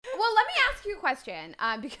let me ask you a question,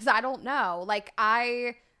 because I don't know. Like,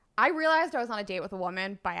 I realized I was on a date with a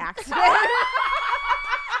woman by accident.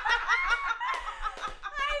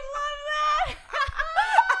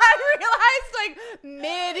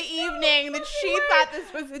 Mid-evening that she thought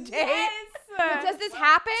this was a date. Yes. Does this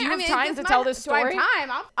happen? Do you have time to tell this story? Do I have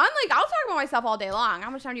time? I'll talk about myself all day long.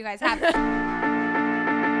 How much time do you guys have?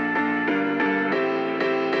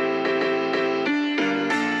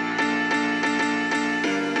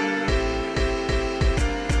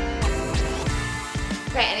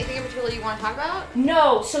 Okay, anything in particular you want to talk about?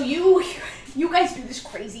 No, so you guys do this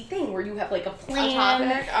crazy thing where you have like a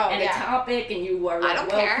plan a topic and you are like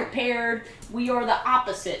prepared. We are the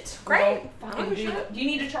opposite. Great. Do you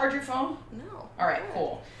need to charge your phone? No. All right,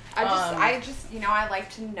 cool. I just, I like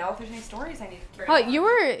to know if there's any stories I need to Oh, you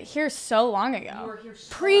were here so long ago. You were here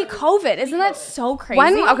pre-COVID. Isn't that so crazy?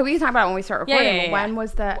 Okay, we can talk about it when we start recording. Yeah. When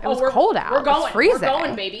was it was cold out. We're going. It was freezing. We're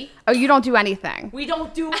going, baby. Oh, you don't do anything. We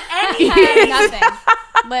don't do anything. Nothing.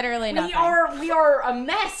 Literally nothing. We are a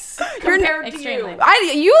mess compared to you. You like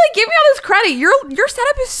give me all this credit. Your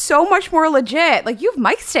setup is so much more legit. Like, you have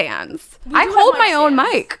mic stands. I hold my own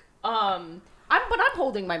mic. I'm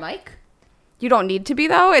holding my mic. You don't need to be,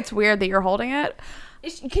 though. It's weird that you're holding it.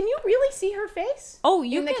 Can you really see her face? Oh,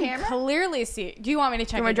 you can clearly see. Do you want me to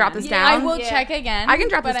check? Can we drop this down? I will check again. I can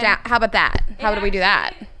drop this down. How about that? How do we do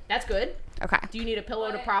that? That's good. Okay. Do you need a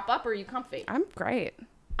pillow to prop up, or are you comfy? I'm great.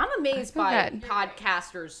 I'm amazed by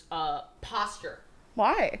podcasters' posture.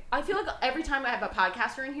 Why? I feel like every time I have a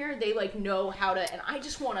podcaster in here, they like know how to, and I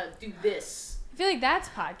just want to do this. I feel like that's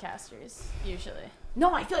podcasters usually.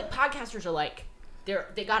 No, I feel like podcasters are like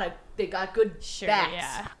they got good backs.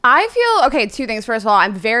 Yeah. I feel two things. First of all,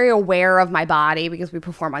 I'm very aware of my body because we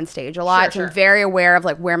perform on stage a lot. So I'm very aware of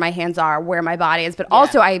like where my hands are, where my body is. But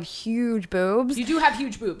also, I have huge boobs. You do have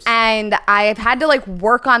huge boobs, and I've had to like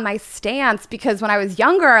work on my stance because when I was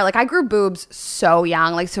younger, like I grew boobs so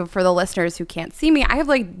young. Like, so for the listeners who can't see me, I have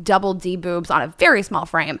like double D boobs on a very small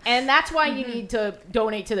frame, and that's why you need to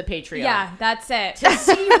donate to the Patreon. Yeah, that's it. To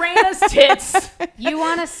see Rayna's tits. You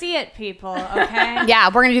want to see it, people? Okay. Yeah,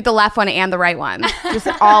 we're gonna do the left one and the right one, just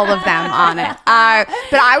all of them on it.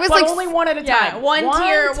 But I was like only one at a time. One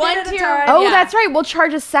tier. Oh, that's right. We'll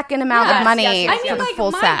charge a second amount of money for the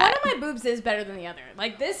full set. One of my boobs is better than the other.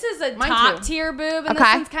 Like, this is a top tier boob, and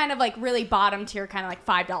this one's kind of like really bottom tier, kind of like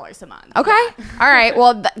 $5 a month. Okay. All right.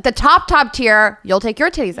 Well, the top tier, you'll take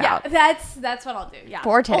your titties out. That's what I'll do. Yeah.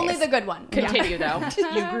 4 titties. Only the good one. Continue though.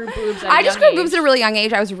 You grew boobs. I just grew boobs at a really young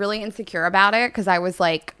age. I was really insecure about it because I was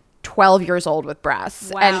like 12 years old with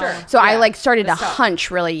breasts. Wow. And so I like started to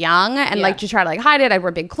hunch really young and like to try to like hide it. I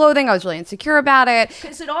wore big clothing. I was really insecure about it.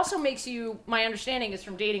 Because it also makes you, my understanding is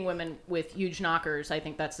from dating women with huge knockers, I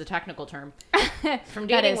think that's the technical term. From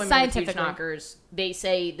dating women with huge knockers, they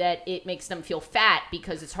say that it makes them feel fat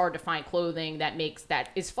because it's hard to find clothing that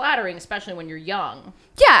is flattering, especially when you're young.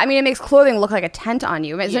 Yeah, I mean, it makes clothing look like a tent on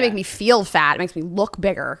you. It doesn't make me feel fat. It makes me look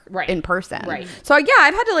bigger in person. Right. So yeah,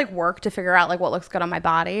 I've had to like work to figure out like what looks good on my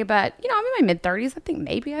body. But I'm in my mid-30s. I think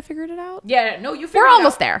maybe I figured it out. Yeah, no, you figured We're it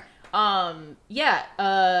almost out.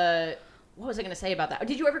 there. What was I going to say about that?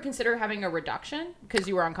 Did you ever consider having a reduction because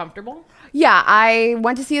you were uncomfortable? Yeah, I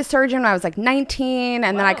went to see a surgeon when I was like 19,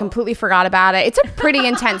 and then I completely forgot about it. It's a pretty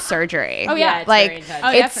intense surgery. Oh yeah, it's like very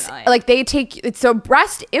intense. it's definitely. like they take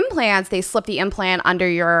breast implants. They slip the implant under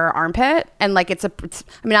your armpit, and like it's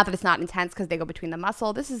not that it's not intense because they go between the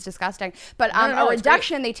muscle. This is disgusting. But a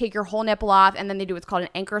reduction, they take your whole nipple off, and then they do what's called an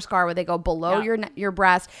anchor scar, where they go below your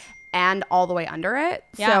breast and all the way under it.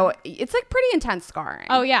 Yeah. So it's like pretty intense scarring.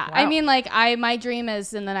 Oh yeah. Wow. I mean, like my dream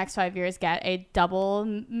is in the next 5 years get a double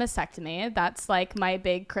mastectomy. That's like my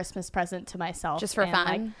big Christmas present to myself. Just for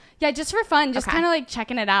fun? Just for fun. Just kind of like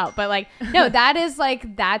checking it out. But like, no,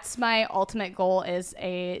 that's my ultimate goal is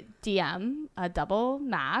a double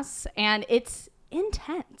mass. And it's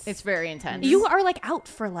intense. It's very intense. You are like out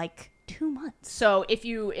for like 2 months. So if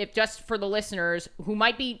just for the listeners who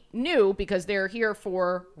might be new because they're here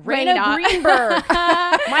for Rayna Greenberg,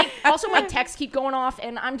 my texts keep going off,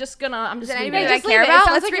 and I'm just leaving anybody it. that I care about?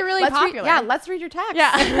 Sounds like you're really popular. Let's read your text.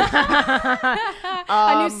 Yeah.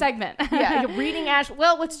 A new segment. Yeah, reading Ash.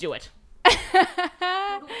 Well, let's do it.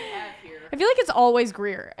 I feel like it's always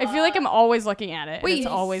Greer. I feel like I'm always looking at it. Wait, it's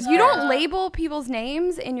always you don't label people's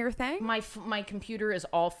names in your thing? My computer is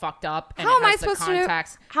all fucked up. And How am I supposed to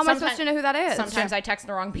know who that is? Sometimes I text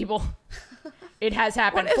the wrong people. It has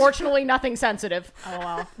happened. Fortunately, nothing sensitive. Oh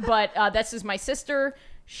wow. But this is my sister.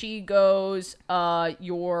 She goes,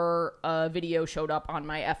 your video showed up on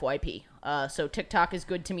my FYP. So TikTok is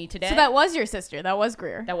good to me today. So that was your sister. That was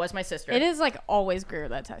Greer. That was my sister. It is like always Greer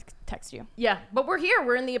that texts you. Yeah, but we're here.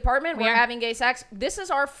 We're in the apartment. We're having gay sex. This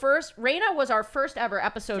is our first. Rayna was our first ever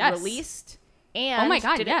episode released. And oh my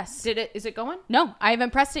God, yes. Is it going? No, I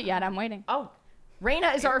haven't pressed it yet. I'm waiting. Oh,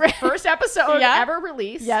 Rayna is our first episode ever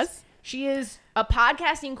released. Yes. She is a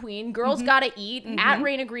podcasting queen. Girls Gotta Eat at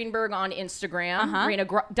Rayna Greenberg on Instagram.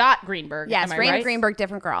 Rayna.Greenberg. Yes, Rayna right? Greenberg,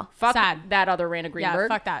 different girl. Fuck that other Rayna Greenberg.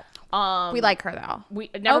 Yeah, fuck that. We like her though.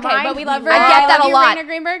 Never mind. But we love her. I get that a lot. Rayna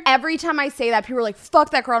Greenberg. Every time I say that, people are like, "Fuck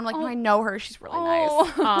that girl." I'm like, "No, I know her. She's really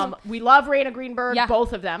nice." We love Rayna Greenberg. Yeah.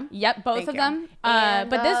 Both of them. Yep, both of them. And,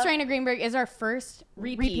 but this Rayna Greenberg is our first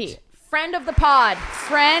repeat. Friend of the pod.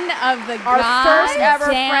 Friend of the Our first ever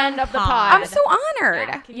friend of the pod. I'm so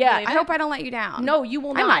honored. Yeah. I hope I don't let you down. No, you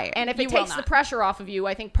will not. might. And if it takes the pressure off of you,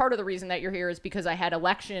 I think part of the reason that you're here is because I had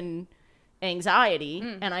election anxiety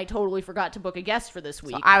and I totally forgot to book a guest for this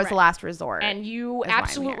week. So I was the last resort. And you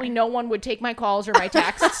absolutely no one would take my calls or my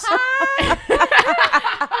texts.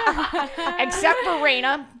 Except for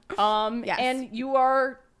Rayna. Yes. And you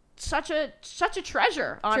are such a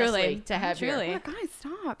treasure, honestly, Truly. to have here. Oh my God,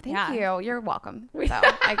 stop. Thank Yeah. you. You're welcome. So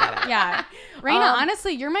I get it. Yeah. Rayna,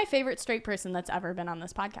 honestly, you're my favorite straight person that's ever been on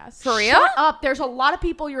this podcast. For real? Shut up. There's a lot of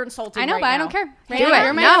people you're insulting I know, right but now. I don't care. Do Rayna, it.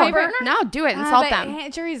 You're my favorite. No, do it. Insult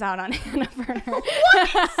them. Jury's out on Hannah Burner.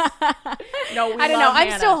 No, we I don't know. love I'm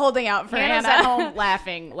Hannah. still holding out for Hannah's Hannah. at home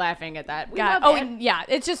laughing at that. We God. love Oh, Hannah. yeah.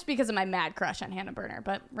 It's just because of my mad crush on Hannah Burner.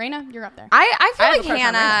 But Rayna, you're up there. I feel I have like a crush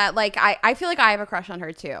on Hannah, like I feel like I have a crush on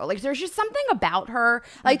her too. Like there's just something about her.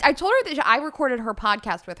 Like I told her that I recorded her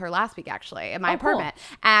podcast with her last week actually in my apartment,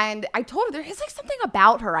 and I told her there is like something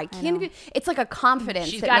about her. I can't even. It's like a confidence.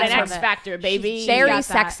 She's that got makes an her X factor, baby. She's very got that.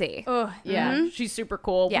 sexy. Ugh. Yeah, she's super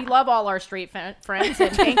cool. Yeah. We love all our straight friends,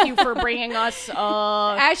 and thank you for bringing us.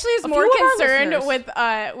 Ashley is a more few of our concerned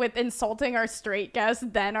listeners. with insulting our straight guests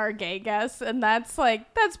than our gay guests, and that's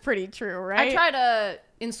pretty true, right? I try to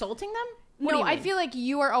insulting them. What do No, you I mean? feel like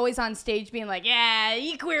you are always on stage being like, yeah,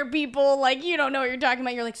 you queer people, like, you don't know what you're talking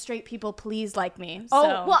about. You're like, straight people, please like me. Oh,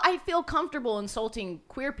 So- well, I feel comfortable insulting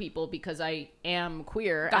queer people because I am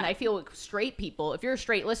queer. Got And it. I feel like straight people, if you're a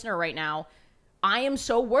straight listener right now, I am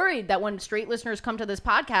so worried that when straight listeners come to this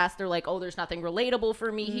podcast, they're like, oh, there's nothing relatable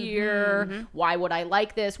for me here. Why would I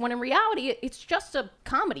like this? When in reality, it's just a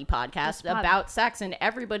comedy podcast about sex, and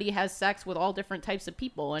everybody has sex with all different types of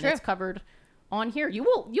people, and True. it's covered on here.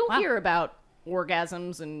 You'll hear about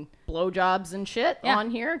orgasms and blowjobs and shit on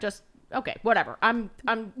here. Just okay, whatever.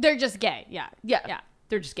 They're just gay. Yeah.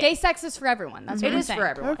 They're just gay. Gay sex is for everyone. That's what It I'm is saying. for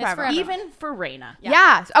everyone. It's for everyone. Even for Rayna.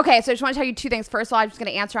 Yeah. Okay. So I just want to tell you two things. First of all, I'm just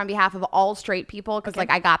going to answer on behalf of all straight people because,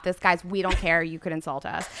 like, I got this, guys. We don't care. You could insult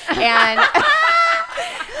us. And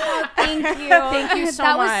Thank you. Thank you so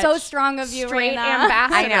that much. was so strong of you, Straight Rayna.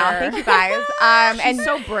 ambassador. I know. Thank you, guys. She's And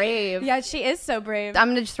so brave. Yeah, she is so brave. I'm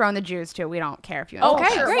gonna just throw in the Jews too. We don't care if you. Oh, insult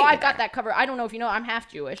us. sure. great. Well, I got that covered. I don't know if you know, I'm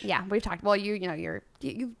half Jewish. Yeah, we've talked. Well, you know, you.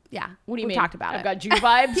 Yeah. What do you we've mean? talked about I've it. got Jew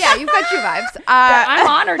vibes. Yeah, you've got Jew vibes. I'm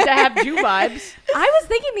honored to have Jew vibes. I was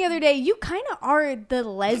thinking the other day, you kind of are the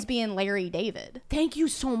lesbian Larry David. Thank you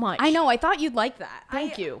so much. I know. I thought you'd like that.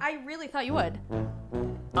 Thank you. I really thought you would.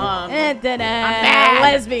 mad.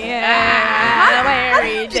 Lesbian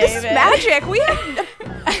Larry This is David. magic. We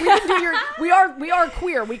can do your. We are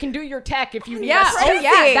queer. We can do your tech if you need Yeah. us. Oh,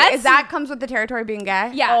 yeah. Is that comes with the territory of being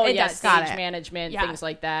gay? Yeah, Oh, it yeah, does. stage Got it. management, Yeah. things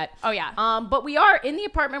like that. Oh, yeah. But we are in the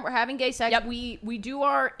apartment. We're having gay sex. Yep. We do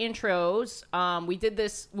our intros. We did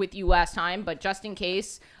this with you last time, but just in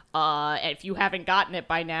case, if you haven't gotten it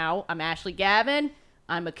by now, I'm Ashley Gavin.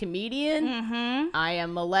 I'm a comedian. Mm-hmm. I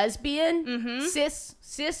am a lesbian.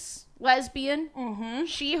 Cis lesbian. Mm-hmm.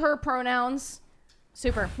 She, her pronouns.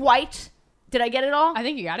 Super. White. Did I get it all? I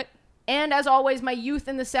think you got it. And as always, my youth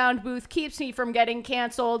in the sound booth keeps me from getting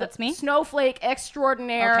canceled. That's me. Snowflake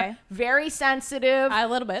extraordinaire. Okay. Very sensitive. A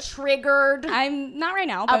little bit. Triggered. I'm not right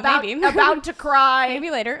now, but about, maybe. about to cry. Maybe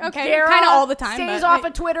later. Okay. Gara Kind of all the time. Stays but off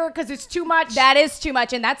of Twitter because it's too much. that is too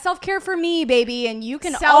much. And that's self-care for me, baby. And you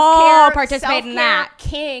can Self-care, all participate in self-care that.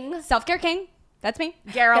 King. Self-care king. That's me.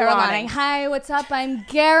 Gara Lanning. Hi, what's up? I'm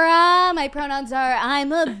Gara. My pronouns are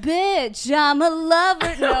I'm a bitch. I'm a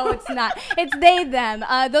lover. No, it's not. It's they, them.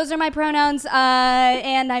 Those are my pronouns.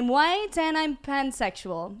 And I'm white and I'm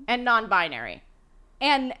pansexual. And non-binary.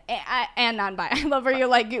 And non-bi. I love where you're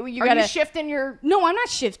like, you Are gotta. you shifting your... No, I'm not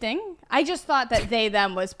shifting. I just thought that they,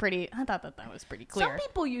 them was pretty. I thought that was pretty clear. Some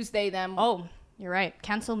people use they, them. Oh, you're right.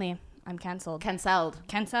 Cancel me. I'm canceled. Cancelled.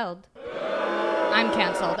 Cancelled. I'm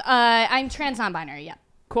canceled. I'm trans non-binary. Yeah.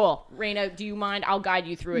 Cool. Rayna, do you mind? I'll guide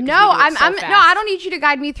you through it. No, I don't need you to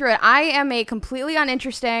guide me through it. I am a completely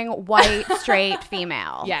uninteresting white straight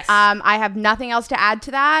female. Yes. I have nothing else to add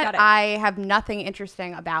to that. Got it. I have nothing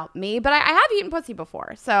interesting about me, but I have eaten pussy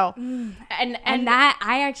before. So and that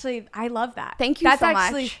I love that. Thank you That's so much.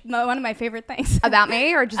 That's actually one of my favorite things about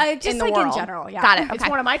me, or just in the like world? In general. Yeah. Got it. Okay. It's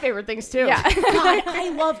one of my favorite things too. Yeah. God, I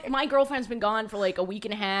love. My girlfriend's been gone for like a week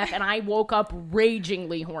and a half, and I woke up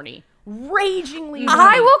ragingly horny.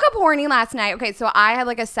 I woke up horny last night. Okay, so I had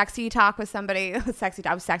like a sexy talk with somebody. I was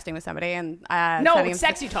texting with somebody, and it's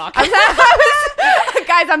sexy talk.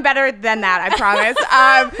 Guys, I'm better than that. I promise.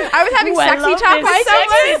 I was having sexy talk with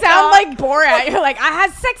somebody. Sound like Borat. You're like, I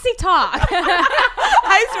had sexy talk.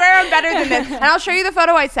 I swear I'm better than this, and I'll show you the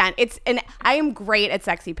photo I sent. I am great at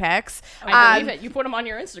sexy pics. I believe it. You put them on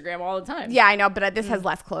your Instagram all the time. Yeah, I know, but this has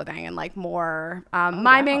less clothing and like more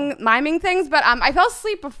miming things. But I fell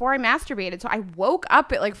asleep before I masturbated, so I woke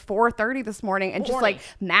up at like 4:30 this morning and just like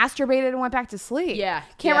masturbated and went back to sleep. Yeah,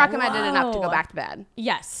 can't recommend it enough to go back to bed.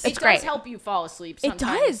 Yes, it does help you fall asleep. Sometimes. It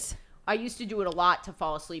does. I used to do it a lot to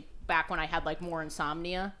fall asleep back when I had like more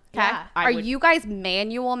insomnia. Okay. Yeah. Are you guys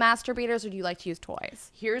manual masturbators, or do you like to use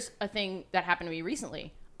toys? Here's a thing that happened to me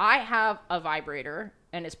recently. I have a vibrator,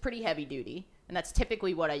 and it's pretty heavy duty, and that's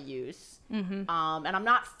typically what I use. Mm-hmm. And I'm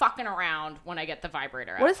not fucking around when I get the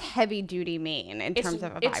vibrator out. What does heavy duty mean in terms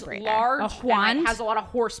of a vibrator? It's large and it has a lot of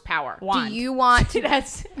horsepower. Do you want to?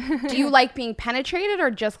 Do you like being penetrated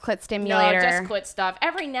or just clit stimulator? No, just clit stuff.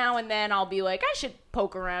 Every now and then I'll be like, I should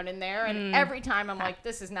poke around in there, and every time I'm like,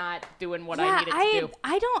 this is not doing what I need it to do.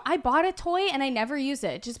 I bought a toy and I never use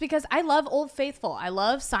it just because I love Old Faithful. I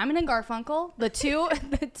love Simon and Garfunkel, the two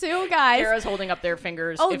guys. Sarah's holding up their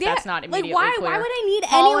fingers. That's not immediately like, clear. Why would I need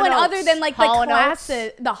anyone other than like Hall the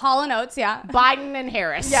classes, the Hall & Oates, yeah. Biden and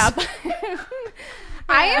Harris. Yeah.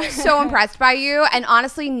 I am so impressed by you, and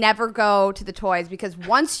honestly never go to the toys, because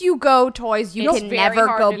once you go toys, you can never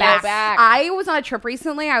go back. I was on a trip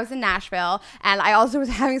recently. I was in Nashville, and I also was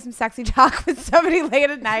having some sexy talk with somebody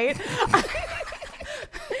late at night.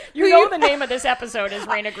 You know the name of this episode is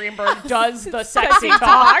Rayna Greenberg Does the Sexy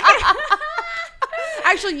Talk.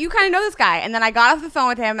 Actually, you kind of know this guy. And then I got off the phone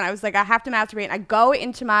with him, and I was like, I have to masturbate. And I go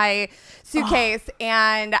into my suitcase,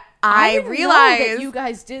 and I realized that you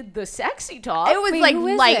guys did the sexy talk. It was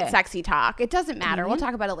light sexy talk. It doesn't matter. We'll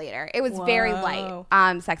talk about it later. It was very light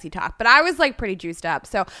sexy talk. But I was like pretty juiced up.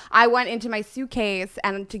 So I went into my suitcase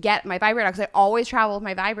and to get my vibrator, because I always travel with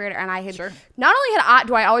my vibrator. And I had not only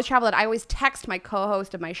do I always travel it, I always text my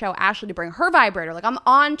co-host of my show, Ashley, to bring her vibrator. Like, I'm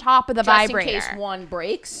on top of the vibrator. Just in case one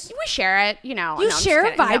breaks. We share it, you know. You share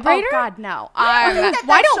a vibrator? Oh God, no.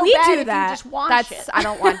 Why don't we do that? You just wash it. I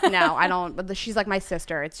don't want. No, I don't. But she's like my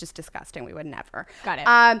sister. It's just disgusting. We would never. Got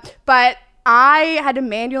it. But I had to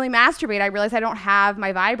manually masturbate. I realized I don't have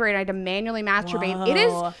my vibrator. I had to manually masturbate. Whoa.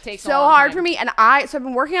 It is so hard for me. And so I've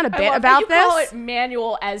been working on a bit about this. You call it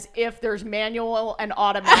manual as if there's manual and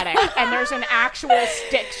automatic, and there's an actual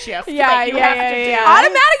stick shift that you have to do.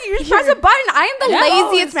 Automatic, you just press a button. I am the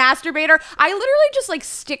laziest masturbator. I literally just like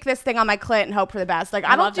stick this thing on my clit and hope for the best. Like,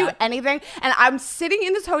 I don't do anything. And I'm sitting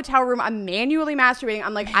in this hotel room. I'm manually masturbating.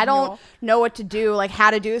 I'm like, I don't know what to do, like how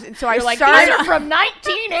to do this. And so You're these are from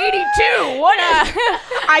 1982.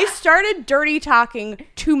 I started dirty talking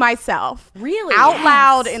to myself. Really? Out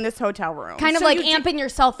loud in this hotel room. Kind of like amping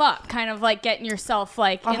yourself up. Kind of like getting yourself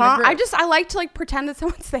like in the group. I like to like pretend that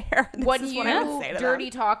someone's there. When you dirty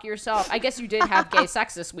talk yourself, I guess you did have gay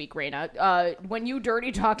sex this week, Rayna. When you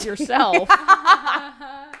dirty talk yourself,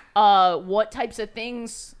 what types of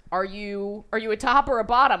things are you a top or a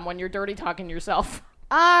bottom when you're dirty talking yourself?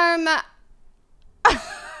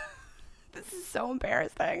 This is so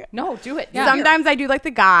embarrassing. No, do it. Yeah. Sometimes I do like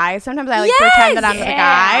the guy. Sometimes I like pretend that I'm the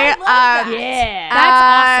guy.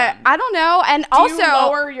 That's awesome. I don't know. And do also, you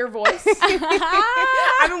lower your voice?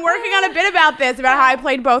 I've been working on a bit about this, about how I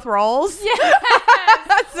played both roles. Yes.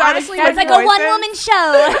 Honestly, it's like a one-woman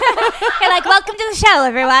show. You're like, welcome to the show,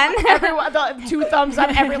 everyone. Everyone, the 2 thumbs up.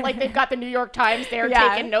 Like they've got the New York Times there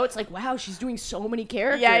taking notes. Like, wow, she's doing so many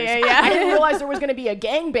characters. Yeah. I didn't realize there was going to be a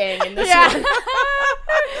gangbang in this one.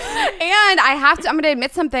 And I'm going to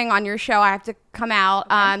admit something on your show. I have to come out.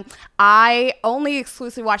 Okay. I only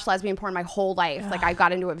exclusively watched lesbian porn my whole life. Like, I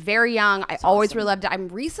got into it very young. I always really loved it. I'm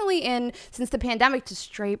recently since the pandemic, to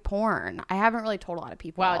straight porn. I haven't really told a lot of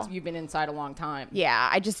people. Wow, you've been inside a long time. Yeah,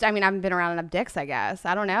 I haven't been around enough dicks, I guess.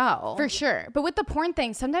 I don't know. For sure. But with the porn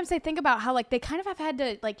thing, sometimes I think about how like they kind of have had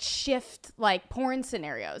to like shift like porn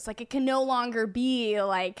scenarios. Like, it can no longer be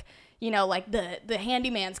like, like the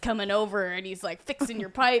handyman's coming over and he's like fixing your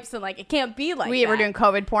pipes and like it can't be like we're doing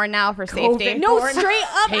COVID porn now for safety. No, straight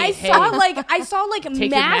up. I saw like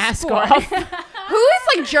mask porn. Who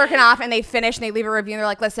is like jerking off and they finish and they leave a review and they're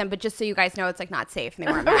like, listen, but just so you guys know, it's like not safe and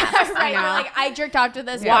they weren't masks. Right. Like I jerked off to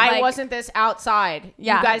this. Why wasn't this outside?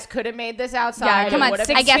 Yeah. You guys could have made this outside. Yeah, come on, 6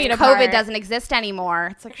 I guess feet COVID apart. doesn't exist anymore.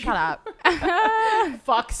 It's like, shut up.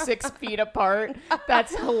 Fuck 6 feet apart.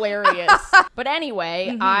 That's hilarious. But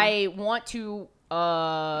anyway, I want to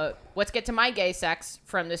let's get to my gay sex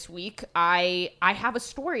from this week. I have a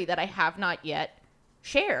story that I have not yet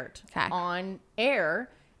shared on air.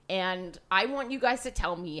 And I want you guys to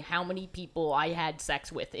tell me how many people I had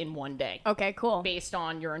sex with in one day. Okay, cool. Based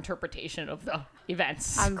on your interpretation of the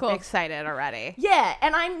events. I'm excited already. Yeah,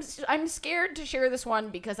 and I'm scared to share this one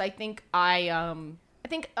because I think honestly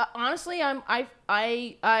I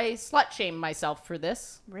slut shame myself for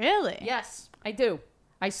this. Really? Yes, I do.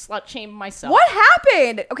 I slut shamed myself. What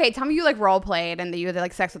happened? Okay, tell me you like role played and you had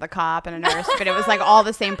like sex with a cop and a nurse, but it was like all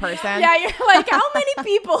the same person. Yeah, you're like, how many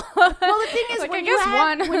people? Well, the thing is, like, when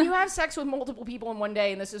you have sex with multiple people in one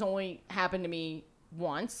day, and this has only happened to me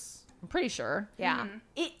once, I'm pretty sure. Yeah.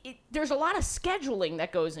 There's a lot of scheduling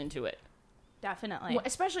that goes into it. Definitely.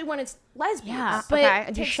 Especially when it's lesbians. Yeah, But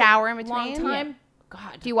okay. Do you shower in between? Long time. Yeah.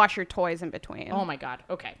 God. Do you wash your toys in between? Oh my God.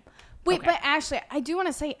 Okay. Wait, but Ashley, I do want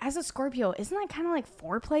to say, as a Scorpio, isn't that kind of like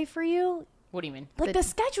foreplay for you? What do you mean? Like the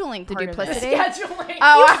scheduling part duplicity? of it. Scheduling.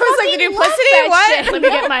 Oh, I was like, the duplicity? What?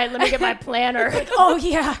 Let me get my planner. Oh,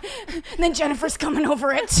 yeah. And then Jennifer's coming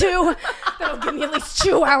over at 2. That'll give me at least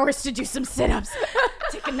 2 hours to do some sit-ups.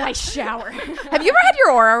 Take a nice shower. Have you ever had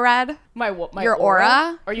your aura read? My your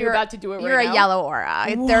aura? Are you about to do it right now? You're a yellow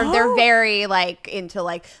aura. They're very like into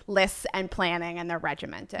like lists and planning and they're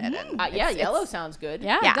regimented. And yellow sounds good.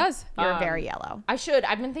 Yeah, it does. You're very yellow.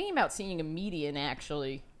 I've been thinking about seeing a median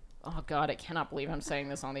actually. Oh God, I cannot believe I'm saying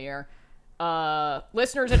this on the air.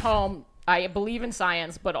 Listeners at home, I believe in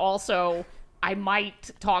science, but also I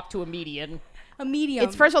might talk to a median. A medium.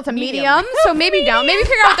 It's first of all, it's a medium, so maybe don't. Maybe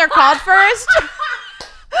figure out what they're called first.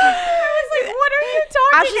 I was like, what are you talking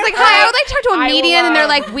about? Ashley's like, hi, I would like to talk to a median, and they're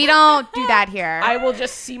like, we don't do that here. I will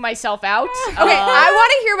just see myself out. Okay, I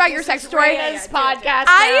want to hear about your sex story. Rayna's podcast.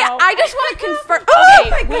 I just want to confirm.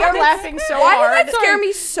 Okay, we are laughing so hard. Why did that scare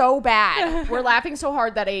me so bad? We're laughing so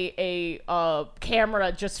hard that a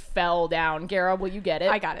camera just fell down. Gara, will you get it?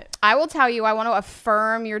 I got it. I will tell you, I want to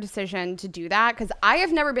affirm your decision to do that because I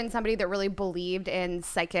have never been somebody that really believed in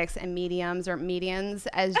psychics and mediums or medians,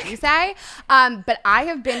 as you say. But I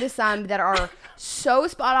have been to some that are so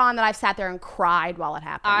spot on that I've sat there and cried while it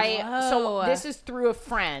happened. So this is through a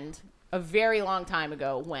friend a very long time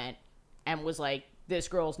ago went and was like, this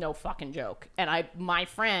girl's no fucking joke. And my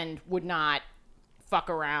friend would not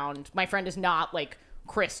fuck around. My friend is not like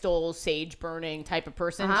crystals, sage burning type of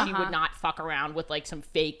person. She would not fuck around with like some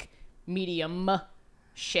fake medium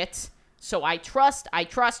shit. So I trust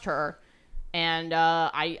her. And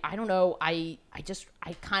I don't know. I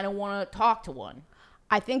kind of want to talk to one.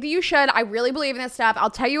 I think that you should. I really believe in this stuff. I'll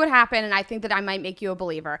tell you what happened, and I think that I might make you a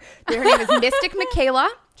believer. Her name is Mystic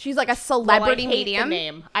Michaela. She's like a celebrity medium. The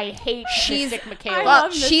name. I hate Mystic Michaela.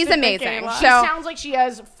 Well, she's amazing. She sounds like she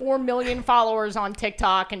has 4 million followers on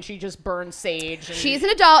TikTok, and she just burns sage. She's an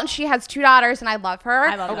adult, and she has 2 daughters, and I love her.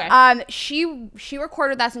 I love her. She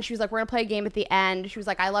recorded this, and she was like, we're going to play a game at the end. She was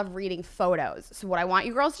like, I love reading photos. So what I want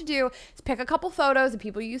you girls to do is pick a couple photos of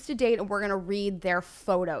people you used to date, and we're going to read their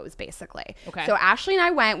photos, basically. Okay. So Ashley and I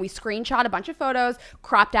went. We screenshot a bunch of photos,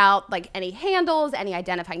 cropped out like any handles, any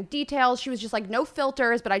identifying details. She was just like, no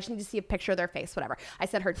filters, but I just need to see a picture of their face, whatever. I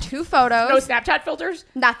sent her 2 photos. No Snapchat filters?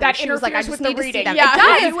 Nothing. That she was like, I just need to see them. Yeah. It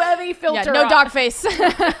does. You have a filter. Yeah, no dog face.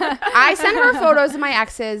 I sent her photos of my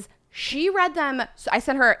exes. She read them. So I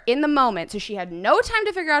sent her in the moment. So she had no time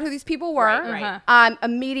to figure out who these people were. Right.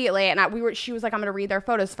 Immediately. And she was like, I'm going to read their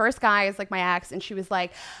photos. First guy is like my ex. And she was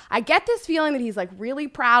like, I get this feeling that he's like really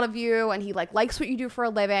proud of you. And he like likes what you do for a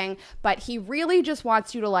living. But he really just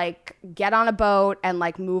wants you to like get on a boat and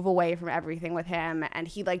like move away from everything with him. And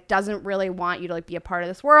he like doesn't really want you to like be a part of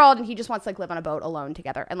this world. And he just wants to like live on a boat alone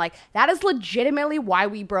together. And like that is legitimately why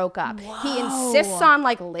we broke up. Whoa. He insists on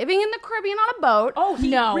like living in the Caribbean on a boat. Oh,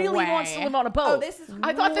 he really wants to live on a boat.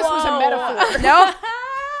 I thought this was a metaphor.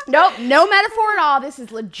 Nope, no metaphor at all. This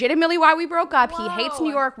is legitimately why we broke up. He hates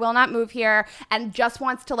New York, will not move here, and just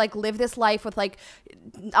wants to like live this life with like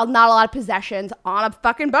not a lot of possessions on a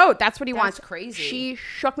fucking boat. That's what he wants. That's crazy. She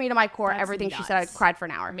shook me to my core. That's Everything nuts. she said, I cried for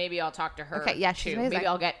an hour. Maybe I'll talk to her. Okay, yeah, she's amazing. Maybe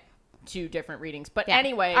I'll get 2 different readings. But Yeah.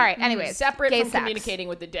 anyway, All right, anyways, separate gay from sex. communicating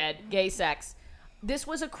with the dead, gay sex. This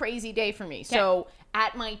was a crazy day for me. So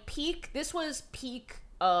at my peak, this was peak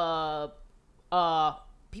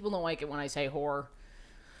people don't like it when I say whore.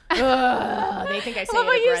 They think I say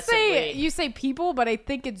it aggressively. You say people, but I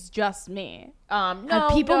think it's just me. No,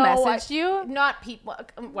 people messaged you? Not people.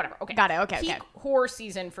 Whatever. Okay. Got it. Okay. Peak whore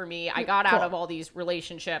season for me. I got out of all these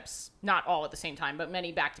relationships, not all at the same time, but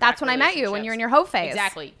many back-to-back. That's when I met you, when you're in your hoe phase.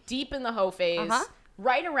 Exactly. Deep in the hoe phase.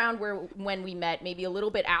 Right around when we met, maybe a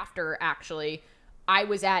little bit after, actually, I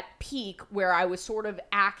was at peak where I was sort of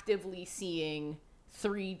actively seeing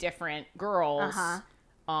 3 different girls.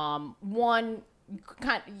 One...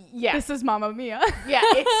 This is Mamma Mia. Yeah,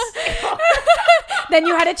 it's then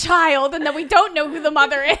you had a child, and then we don't know who the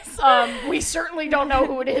mother is. We certainly don't know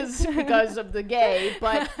who it is because of the gay,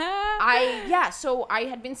 but so I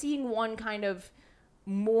had been seeing one kind of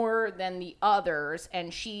more than the others,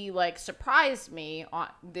 and she like surprised me on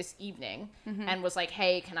this evening and was like,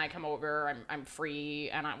 hey, can I come over? I'm free.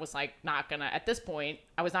 And I was like, at this point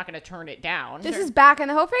I was not gonna turn it down. This is back in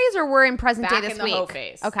the hoe phase, or we're in present day this week? Back in the hoe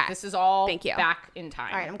phase. Okay, this is all Thank you. Back in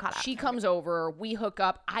time. All right, I'm caught up. She comes over, we hook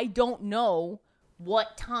up. I don't know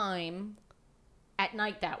what time at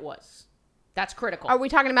night that was. That's critical. Are we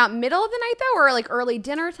talking about middle of the night though, or like early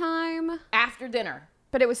dinner time? After dinner.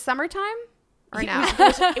 But it was summertime? Or no?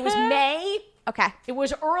 It was May. Okay. It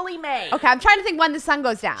was early May. Okay, I'm trying to think when the sun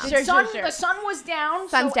goes down. The sun was down.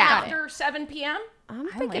 Sun's down. After 7 p.m. I'm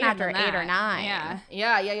thinking after 8 or 9.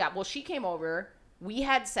 Yeah. Well, she came over. We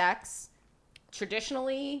had sex.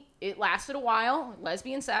 Traditionally, it lasted a while.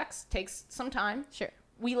 Lesbian sex takes some time. Sure.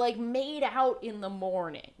 We like made out in the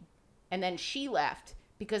morning, and then she left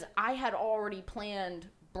because I had already planned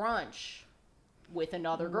brunch with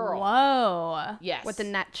another girl. Whoa. Yes. With the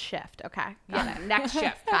next shift. Okay. Got it. Next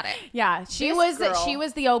shift. Got it. Yeah. She was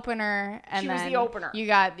the opener, and then the opener. You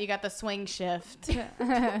got the swing shift.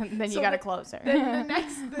 And then you got a closer. The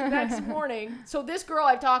next morning. So this girl,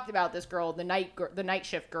 I've talked about this girl, the night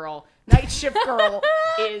shift girl. Night shift girl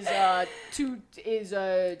is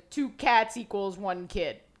 2 cats equals 1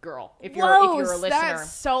 kid girl. If you're a listener.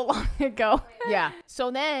 That's so long ago. Yeah.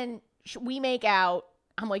 So then we make out.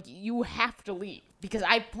 I'm like, you have to leave because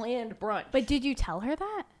I planned brunch. But did you tell her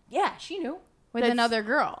that? Yeah, she knew. With another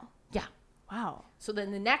girl? Yeah. Wow. So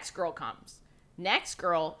then the next girl comes. Next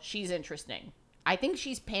girl, she's interesting. I think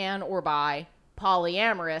she's pan or bi,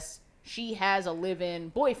 polyamorous. She has a live-in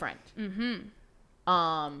boyfriend.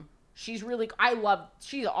 She's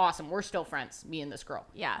she's awesome. We're still friends, me and this girl.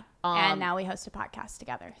 Yeah. And now we host a podcast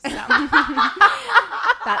together. So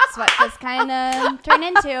that's what this kind of turned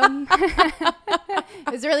into.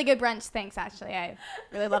 It was a really good brunch. Thanks, actually. I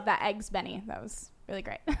really love that eggs Benny. That was really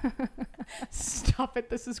great. Stop it.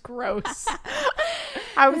 This is gross.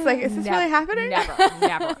 I was like, is this really happening?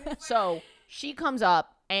 Never. So she comes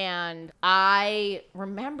up, and I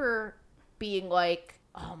remember being like,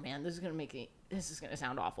 oh man, this is going to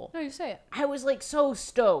sound awful. No, you say it. I was like so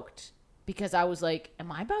stoked because I was like,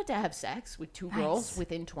 am I about to have sex with 2 girls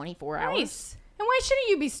within 24 hours? And why shouldn't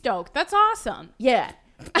you be stoked? That's awesome. Yeah.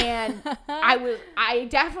 And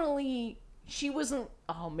she wasn't,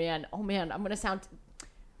 oh man, I'm going to sound,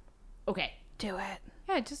 okay. Do it.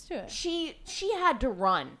 Yeah, just do it. She had to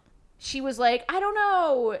run. She was like, I don't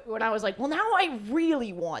know. When I was like, well, now I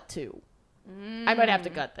really want to. I might have to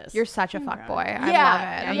cut this. You're such a fuckboy.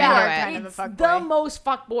 I love it. Kind of a fuckboy. The most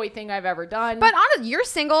fuckboy thing I've ever done. But honestly, you're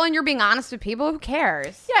single and you're being honest with people. Who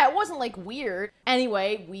cares? Yeah, it wasn't like weird.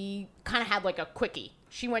 Anyway, we kind of had like a quickie.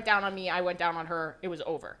 She went down on me. I went down on her. It was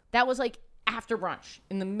over. That was like after brunch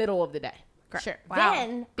in the middle of the day. Sure. Wow.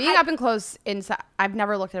 Then being up and close inside, I've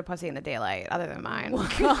never looked at a pussy in the daylight other than mine.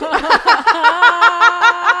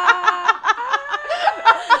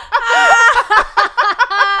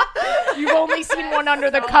 You've only seen one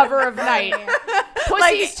under the cover of night.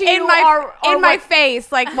 Pussies like in my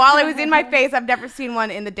face. Like while it was in my face, I've never seen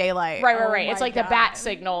one in the daylight. Right. It's like the bat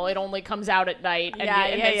signal. It only comes out at night and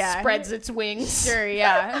it spreads its wings. Sure,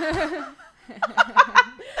 yeah.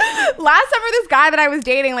 Last summer, this guy that I was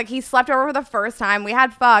dating, like he slept over for the first time. We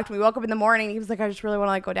had fucked. We woke up in the morning. He was like, I just really want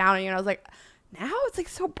to like go down on you. And I was like, now it's like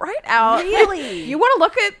so bright out. Really? You want to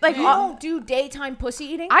look at like you don't do daytime pussy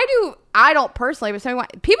eating? I do. I don't personally,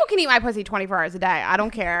 but people can eat my pussy 24 hours a day. I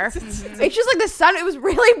don't care. It's just like the sun. It was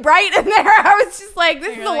really bright in there. I was just like,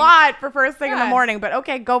 this is a lot for first thing in the morning. But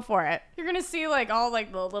okay, go for it. You're gonna see like all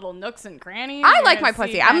like the little nooks and crannies. I like my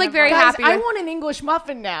pussy. I'm like very happy. I want an English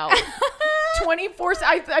muffin now. 24.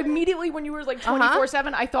 I immediately when you were like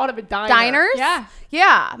 24/7, I thought of a diner. Diners?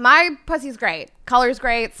 Yeah. My pussy's great. Color's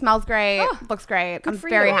great. Smells great. Looks great. I'm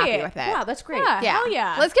very happy with it. Wow, that's great. Yeah. Hell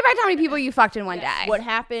yeah. Let's get back to how many people you fucked in one day. What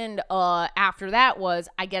happened after that was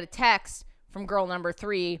I get a text from girl number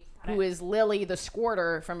 3, who is Lily the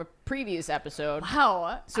squirter from a previous episode.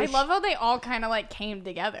 Wow. So I love how they all kind of like came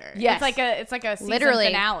together. Yes. It's like a season Literally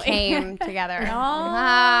finale. came together.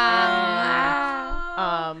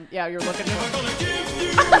 Yeah, you're looking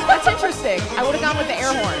for That's interesting. I would have gone with the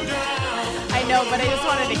air horn. I know, but I just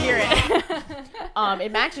wanted to hear it.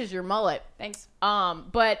 It matches your mullet. Thanks.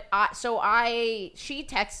 She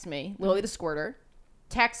texts me, Lily the squirter,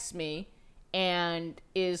 texts me and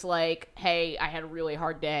is like, hey, I had a really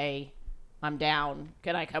hard day. I'm down.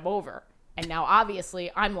 Can I come over? And now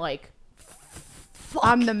obviously I'm like, fuck.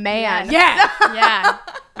 I'm the man. Yeah. Yeah.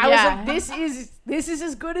 I was like, this is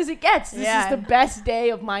as good as it gets. This is the best day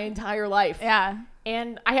of my entire life. Yeah.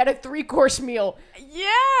 And I had a 3-course meal. Yeah.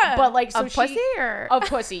 But like, so Of pussy or? Of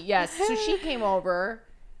pussy, yes. So she came over,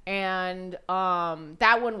 and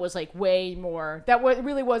that one was like way more. It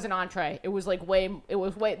really was an entree. It was like way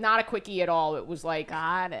not a quickie at all. It was like,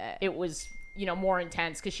 got it. It was, more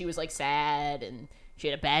intense because she was like sad and she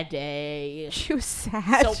had a bad day. She was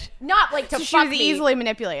sad. So not like to so fuck she was me. easily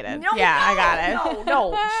manipulated. No, I got it. No,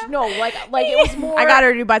 like it was more. I got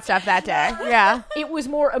her to do butt stuff that day. Yeah. It was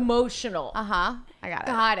more emotional. I got it.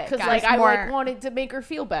 Got it. Because like I wanted to make her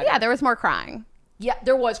feel better. Yeah, there was more crying. Yeah,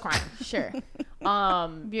 there was crying. Sure.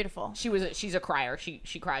 Beautiful. She's a crier.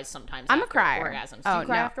 She cries sometimes. I'm a after crier. Orgasms. Oh, Do you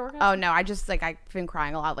cry no. after orgasms? Oh no, I just like I've been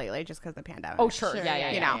crying a lot lately just because of the pandemic. Oh sure. Sure,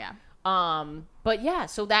 Yeah. you know. Yeah. But yeah,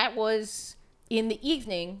 so that was in the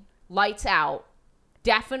evening, lights out.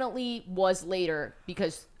 Definitely was later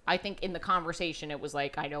because I think in the conversation it was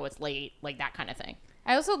like, I know it's late, like that kind of thing.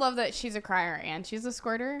 I also love that she's a crier and she's a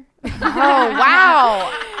squirter. Oh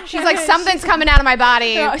wow. She's like, something's coming out of my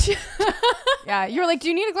body. Yeah, you were like, do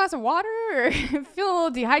you need a glass of water or feel a little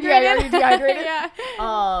dehydrated? Yeah, you're dehydrated.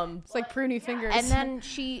 Yeah. It's like pruny fingers. And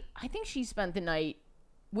then I think she spent the night,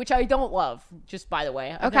 which I don't love, just by the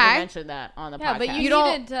way. I've Okay. never mentioned that on the podcast. Yeah,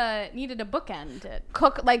 but you needed a bookend.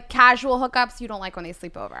 Cook like casual hookups. You don't like when they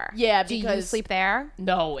sleep over. Yeah, Do you because sleep there?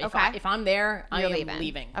 No, if Okay. if I'm there, I You're am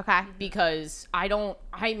leaving. Okay. Because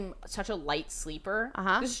I'm such a light sleeper.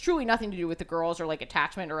 Uh-huh. This is truly nothing to do with the girls or like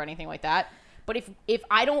attachment or anything like that. But if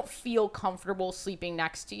I don't feel comfortable sleeping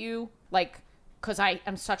next to you, like, because I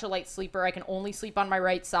am such a light sleeper, I can only sleep on my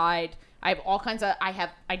right side. I have all kinds of,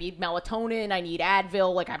 I need melatonin, I need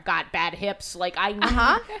Advil, like I've got bad hips, like I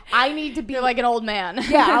need to be. You're like an old man.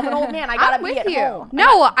 Yeah, I'm an old man. I gotta I'm be with at you. home.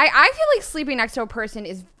 No, I feel like sleeping next to a person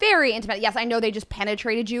is very intimate. Yes, I know they just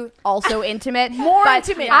penetrated you. Also intimate. More but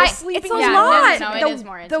intimate. I, The sleeping it's a is lot. No, it is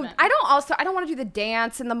more intimate. I don't want to do the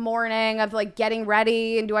dance in the morning of like getting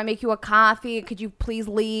ready and do I make you a coffee? Could you please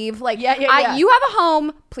leave? Like, Yeah. You have a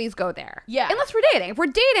home. Please go there. Yeah. Unless we're dating. If we're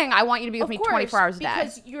dating, I want you to be with me 24 hours a day.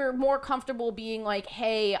 Because you're more comfortable being like,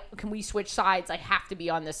 hey, can we switch sides? I have to be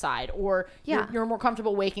on this side. Or you're more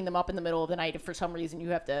comfortable waking them up in the middle of the night if for some reason you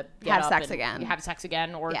have to get Have up sex and again. have sex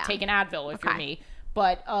again or Yeah. take an Advil if you're Okay. me.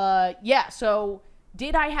 But so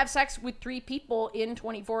did I have sex with 3 people in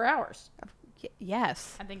 24 hours?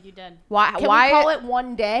 Yes. I think you did. Why? Can we call it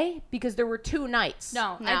one day? Because there were 2 nights.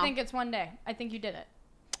 No, No. I think it's one day. I think you did it.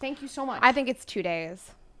 Thank you so much. I think it's 2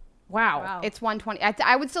 days. Wow. It's 120.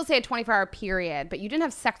 I would still say a 24-hour period, but you didn't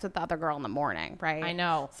have sex with the other girl in the morning, right? I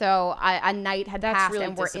know. So a night had That's passed really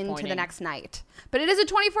and we're into disappointing. the next night. But it is a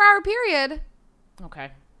 24-hour period.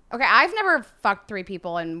 Okay. Okay, I've never fucked 3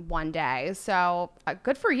 people in one day, so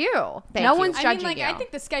good for you. Thank no you. one's judging you. I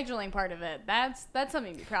think the scheduling part of it, that's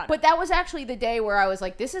something to be proud of. But that was actually the day where I was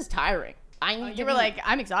like, this is tiring. I need to you were like,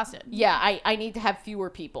 I'm exhausted. Yeah, I need to have fewer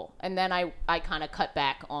people. And then I kind of cut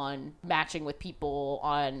back on matching with people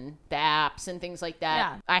on the apps and things like that.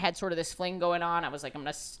 Yeah. I had sort of this fling going on. I was like, I'm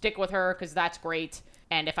going to stick with her because that's great.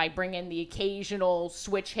 And if I bring in the occasional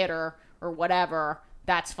switch hitter or whatever,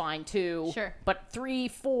 that's fine too. Sure. But 3,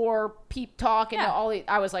 4 peep talk and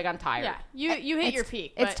I was like, I'm tired. Yeah, you hit your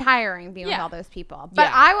peak. It's but tiring being with Yeah. all those people. But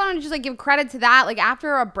Yeah. I want to just like give credit to that. Like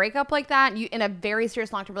after a breakup like that, you in a very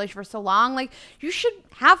serious long-term relationship for so long, like you should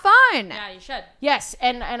have fun. Yeah, you should. Yes,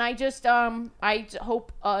 and I just I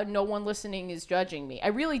hope no one listening is judging me. I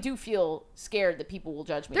really do feel scared that people will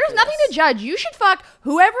judge me. There's for nothing this. to judge. You should fuck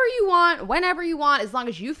whoever you want, whenever you want, as long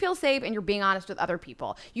as you feel safe and you're being honest with other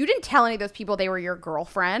people. You didn't tell any of those people they were your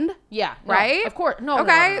girlfriend. Yeah, no, Right? Of course. No.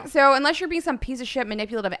 Okay. No. So unless you're being some piece of shit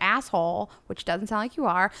manipulative asshole, which doesn't sound like you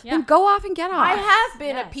are, Yeah. then go off and get off. I have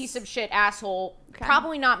been a Yes. piece of shit asshole.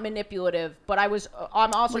 Probably not manipulative, but I'm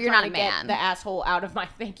also Well, you're trying not to a get man. the asshole out of my.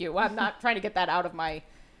 Thank you. I'm not trying to get that out of my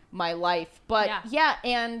life. But yeah,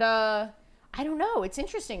 and I don't know. It's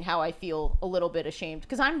interesting how I feel a little bit ashamed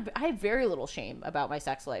because I have very little shame about my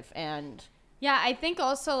sex life, and Yeah, I think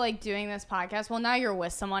also like doing this podcast, well, now you're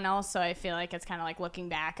with someone else, so I feel like it's kind of like looking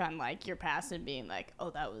back on like your past and being like,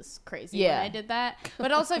 oh, that was crazy when I did that.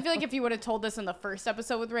 But also I feel like if you would have told this in the first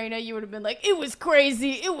episode with Rayna, you would have been like, it was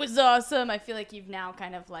crazy, it was awesome. I feel like you've now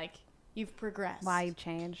kind of like, you've progressed. Why you've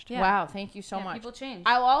changed. Yeah. Wow, thank you so much. People change.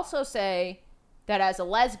 I'll also say that as a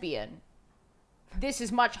lesbian, this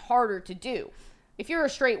is much harder to do. If you're a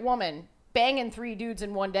straight woman, banging 3 dudes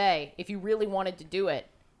in one day, if you really wanted to do it,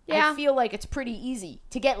 I feel like it's pretty easy.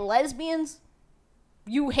 To get lesbians,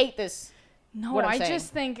 you hate this. No, I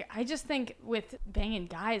just think with banging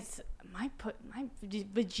guys, my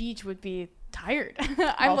vajij would be tired.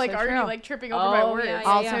 I'm like already like tripping over my words.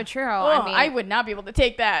 Also true. Oh, I would not be able to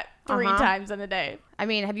take that 3 times in a day. I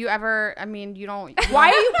mean, have you ever? I mean, you don't. Why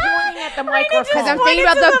are you pointing at the microphone? Because I'm thinking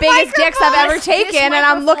about the biggest dicks I've ever taken, and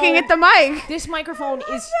I'm looking at the mic. This microphone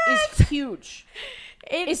is huge.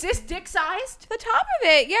 Is this dick sized? The top of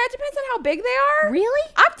it, yeah. It depends on how big they are.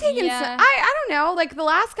 Really? I've taken. I don't know. Like the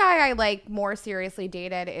last guy I like more seriously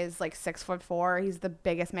dated is like 6'4". He's the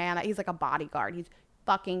biggest man. He's like a bodyguard. He's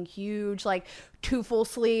fucking huge, like 2 full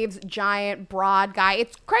sleeves, giant, broad guy.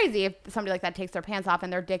 It's crazy if somebody like that takes their pants off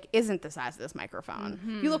and their dick isn't the size of this microphone.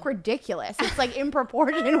 Mm-hmm. You look ridiculous. It's like in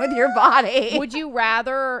proportion with your body. Would you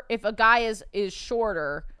rather, if a guy is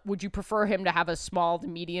shorter, would you prefer him to have a small to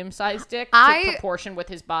medium-sized dick to proportion with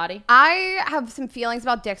his body? I have some feelings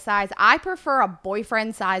about dick size. I prefer a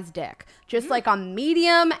boyfriend-sized dick. Just like a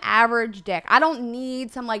medium, average dick. I don't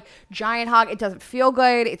need some like giant hog. It doesn't feel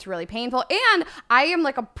good. It's really painful. And I am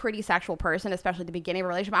like a pretty sexual person, especially at the beginning of a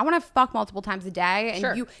relationship. I want to fuck multiple times a day.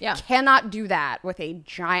 And you cannot do that with a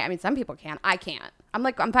giant, I mean, some people can. I can't.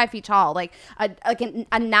 I'm 5 feet tall. Like a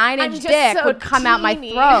 9-inch dick would come out my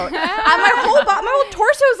throat. My whole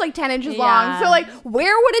torso is like 10 inches long. So like,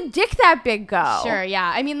 where would a dick that big go? Sure, yeah.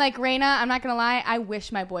 I mean, like Rayna, I'm not gonna lie. I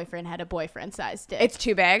wish my boyfriend had a boyfriend-sized dick. It's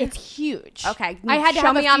too big. It's huge. Okay, I had to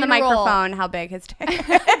show me on the microphone how big his dick is.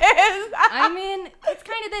 I mean, it's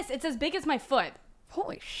kind of this. It's as big as my foot.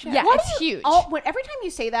 Holy shit! Yeah, it's huge. Every time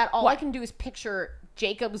you say that, all I can do is picture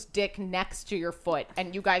Jacob's dick next to your foot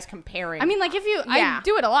and you guys comparing. I mean, like I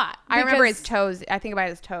do it a lot. I remember his toes. I think about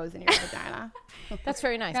his toes in your vagina. That's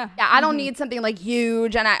very nice. Yeah, I don't need something like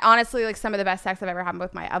huge. And I honestly, like some of the best sex I've ever had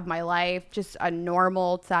of my life, just a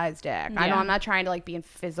normal size dick. Yeah. I'm not trying to like be in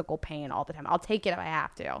physical pain all the time. I'll take it if I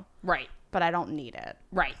have to. Right. But I don't need it.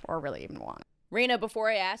 Right. Or really even want it. Rayna, before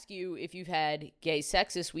I ask you if you've had gay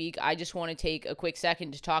sex this week, I just want to take a quick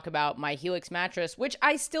second to talk about my Helix mattress, which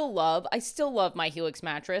I still love. I still love my Helix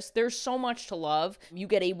mattress. There's so much to love. You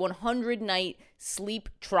get a 100-night sleep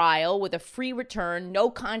trial with a free return, no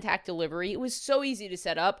contact delivery. It was so easy to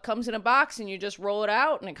set up. Comes in a box and you just roll it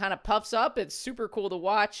out and it kind of puffs up. It's super cool to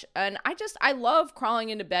watch. And I love crawling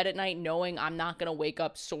into bed at night knowing I'm not going to wake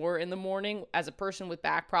up sore in the morning. As a person with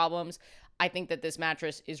back problems, I think that this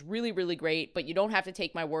mattress is really, really great, but you don't have to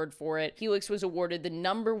take my word for it. Helix was awarded the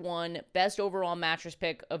 #1 best overall mattress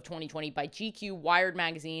pick of 2020 by GQ, Wired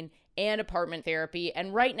Magazine, and Apartment Therapy.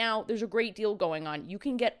 And right now, there's a great deal going on. You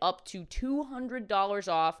can get up to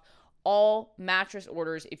 $200 off all mattress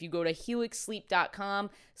orders if you go to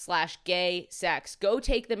helixsleep.com/gay-sex. Go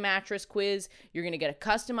take the mattress quiz. You're going to get a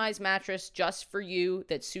customized mattress just for you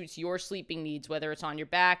that suits your sleeping needs, whether it's on your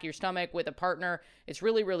back, your stomach, with a partner. It's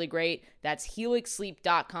really, really great. That's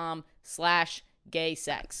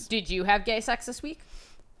helixsleep.com/gay-sex. Did you have gay sex this week?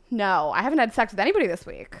 No, I haven't had sex with anybody this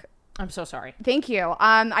week. I'm so sorry. Thank you.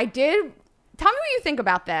 I did. Tell me what you think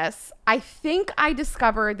about this. I think I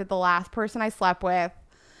discovered that the last person I slept with,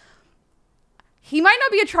 he might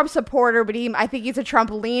not be a Trump supporter, but I think he's a Trump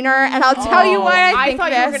leaner, and I'll tell you why I think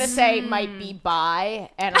thought you were going to say might be bi,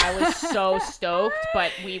 and I was so stoked,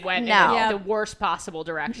 but we went in the worst possible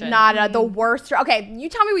direction. Not the worst. Okay, you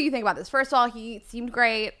tell me what you think about this. First of all, he seemed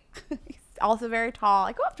great. He's also very tall.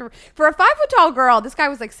 I go after, for a 5 foot tall girl, this guy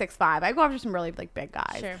was like 6'5". I go after some really like big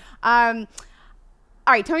guys. Sure. All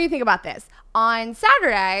right, tell me what you think about this. On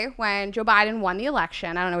Saturday, when Joe Biden won the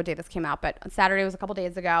election, I don't know what day this came out, but on Saturday, it was a couple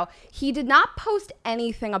days ago, he did not post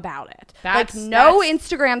anything about it. No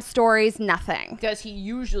Instagram stories, nothing. Does he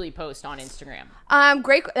usually post on Instagram?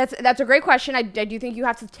 Great. That's a great question. I do think you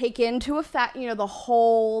have to take into effect, the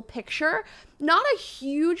whole picture. Not a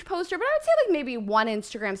huge poster, but I would say like maybe one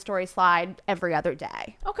Instagram story slide every other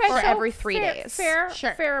day. Okay. Or so every 3 days. Fair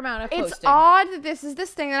amount of posting. It's odd that this is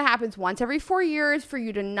this thing that happens once every 4 years for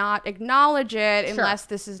you to not acknowledge it unless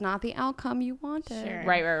this is not the outcome you wanted. Sure.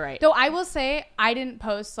 Right. Though I will say I didn't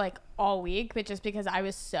post like all week, but just because I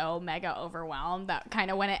was so mega overwhelmed that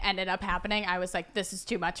kind of when it ended up happening, I was like, this is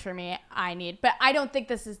too much for me. But I don't think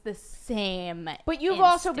this is the same. But you've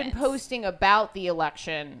also been posting about the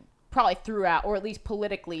election Probably throughout, or at least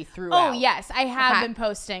politically throughout. Oh, yes. I have been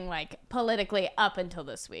posting, like, politically up until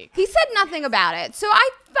this week. He said nothing about it. So I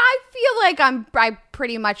feel like I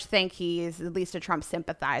pretty much think he's at least a Trump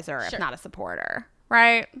sympathizer, if not a supporter.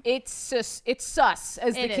 Right? It's sus,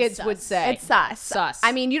 as the kids would say. It's sus.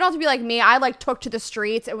 I mean, you don't have to be like me. I like took to the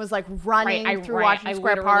streets. It was like running through Washington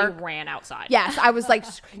Square Park. I ran outside. Yes, I was like,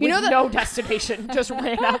 no destination, just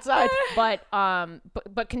ran outside. But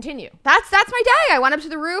continue. That's my day. I went up to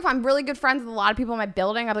the roof. I'm really good friends with a lot of people in my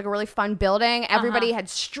building. I have like a really fun building. Everybody had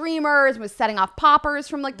streamers, was setting off poppers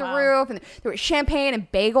from like the roof, and there was champagne and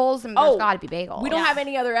bagels. And there's got to be bagels. We don't have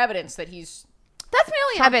any other evidence that he's. That's my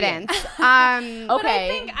only evidence.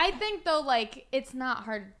 Okay. But I think though, like, it's not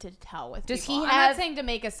hard to tell with people. I'm not saying to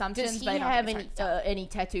make assumptions. Does he have any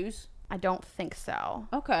tattoos? I don't think so.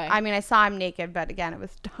 Okay. I mean, I saw him naked, but again, it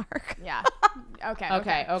was dark. Yeah.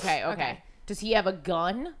 Okay. Does he have a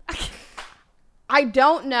gun? I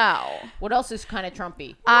don't know. What else is kind of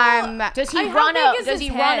Trumpy? Does he run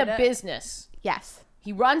a business? Yes.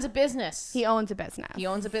 He runs a business. He owns a business.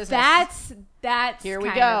 That's here we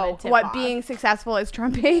go. What being successful is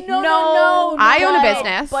Trumpy? No. I own a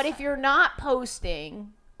business. But if you're not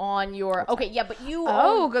posting on your but you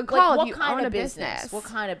good call. Like, you kind own of a business. What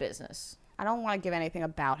kind of business? I don't want to give anything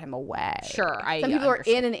about him away. Sure, some people are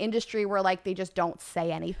in an industry where like they just don't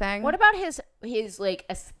say anything. What about his like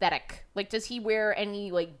aesthetic? Like, does he wear any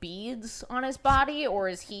like beads on his body, or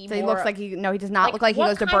is he? So he looks like he does not look like he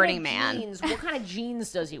goes to Burning Man. What kind of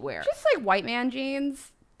jeans does he wear? Just like white man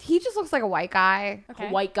jeans. He just looks like a white guy. Okay. A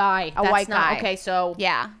white guy. Okay, so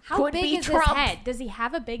yeah. How big is his head? Does he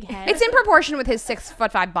have a big head? It's in proportion with his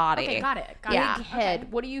 6'5" body. Okay, got it. Big head. Okay.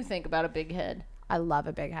 What do you think about a big head? I love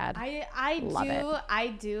a big head.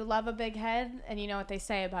 I do love a big head, and you know what they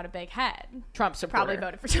say about a big head. Trump supporter. Probably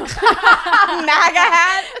voted for Trump. MAGA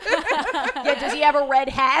hat. Yeah. Does he have a red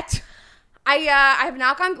hat? I have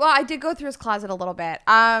not gone. Well, I did go through his closet a little bit.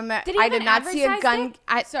 I did not see a gun.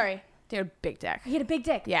 Sorry. He had a big dick. He had a big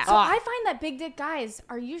dick. Yeah. So I find that big dick guys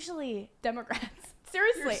are usually Democrats.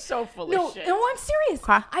 Seriously. You're so full of shit. No, I'm serious.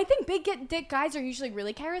 Okay. I think big dick guys are usually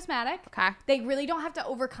really charismatic. Okay. They really don't have to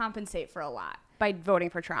overcompensate for a lot. By voting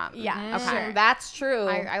for Trump. Yeah. Okay. Sure. That's true.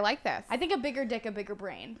 I like this. I think a bigger dick, a bigger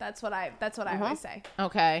brain. That's what I always say.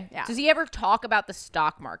 Okay. Yeah. Does he ever talk about the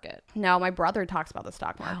stock market? No, my brother talks about the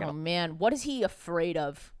stock market. Oh man, what is he afraid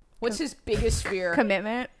of? What's his biggest fear?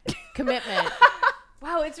 Commitment.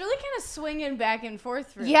 Wow, it's really kind of swinging back and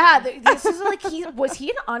forth for me. This is like was he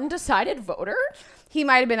an undecided voter? He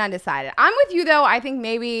might have been undecided. I'm with you though. I think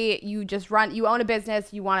maybe you own a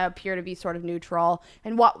business, you want to appear to be sort of neutral,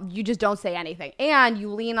 and you just don't say anything. And you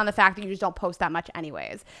lean on the fact that you just don't post that much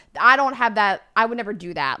anyways. I don't have that. I would never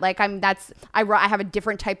do that. Like I have a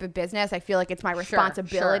different type of business. I feel like it's my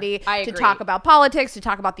responsibility to talk about politics, to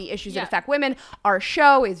talk about the issues that affect women. Our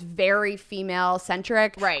show is very female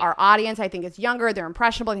centric. Right. Our audience, I think, is younger. They're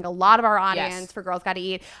impressionable. I think a lot of our audience for Girls Gotta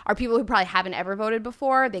Eat are people who probably haven't ever voted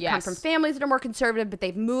before. They come from families that are more conservative, but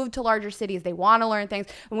they've moved to larger cities. They want to learn things.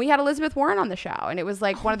 And we had Elizabeth Warren on the show, and it was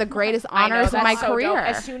like one of the greatest honors of my career. Dope.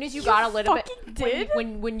 As soon as you got Elizabeth,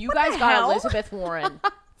 when you guys got Elizabeth Warren,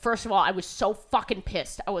 first of all, I was so fucking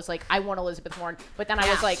pissed. I was like, I want Elizabeth Warren, but then I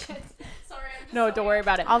was like, sorry, don't worry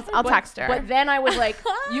about it. I'll text her. But then I was like,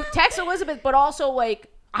 you text Elizabeth, but also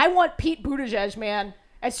like, I want Pete Buttigieg, man.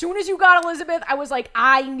 As soon as you got Elizabeth, I was like,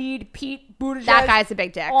 I need Pete Buttigieg. That guy's a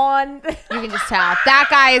big dick. You can just tell. That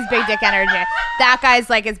guy is big dick energy. That guy's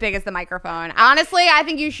like as big as the microphone. Honestly, I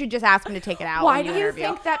think you should just ask him to take it out. Why do you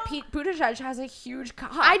think that Pete Buttigieg has a huge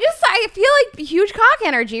cock? I feel like huge cock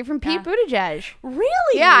energy from Pete Buttigieg. Really?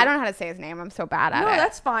 Yeah, I don't know how to say his name. I'm so bad at it. No,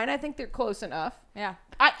 that's fine. I think they're close enough. Yeah.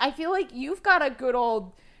 I feel like you've got a good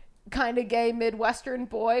old kind of gay Midwestern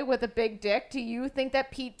boy with a big dick. Do you think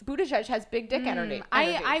that Pete Buttigieg has big dick energy?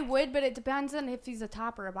 I would, but it depends on if he's a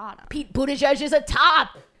top or a bottom. Pete Buttigieg is a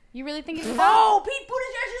top. You really think he's a top? No, Pete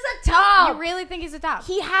Buttigieg is a top. You really think he's a top?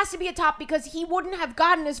 He has to be a top because he wouldn't have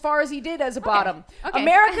gotten as far as he did as a bottom. Okay.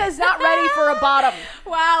 America is not ready for a bottom.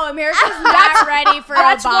 Wow, America's not ready for a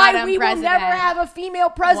bottom president. That's why we will never have a female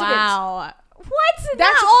president. Wow. What?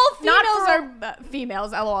 Not all females are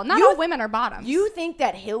females. LOL. Not all women are bottoms. You think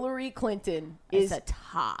that Hillary Clinton is a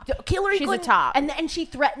top? She's a top, and she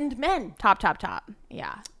threatened men. Top.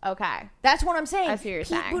 Yeah. Okay. That's what I'm saying. I see what you're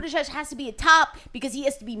saying. Pete Buttigieg has to be a top because he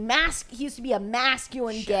has to be He has to be a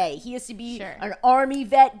masculine gay. He has to be an army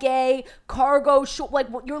vet gay, cargo short. Like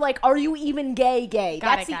you're like, are you even gay?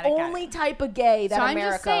 That's the only type of gay that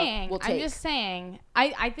America will take. I'm just saying.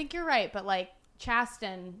 I think you're right, but like,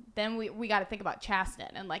 Chasten, then we got to think about Chasten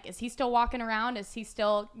and like, is he still walking around? Is he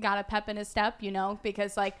still got a pep in his step? You know,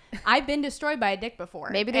 because like I've been destroyed by a dick before.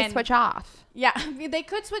 Maybe they switch off. Yeah, they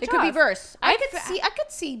could switch. It off. could be verse. I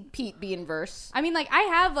could see Pete being verse. I mean, like I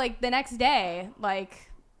have like the next day, like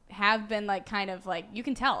have been like kind of like you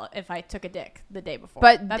can tell if I took a dick the day before.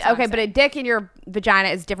 But okay, but a dick in your vagina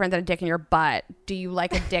is different than a dick in your butt. Do you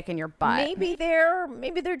like a dick in your butt? Maybe they're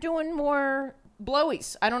doing more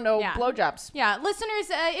blowies. I don't know. Yeah. Blowjobs. Yeah, listeners,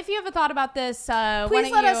 if you have a thought about this,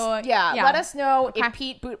 please let us. Yeah, let us know if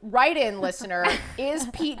Pete. Write in, listener. Is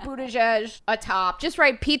Pete Buttigieg a top? Just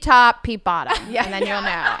write Pete top, Pete bottom, and then you'll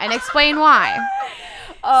know, and explain why.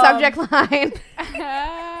 Subject line.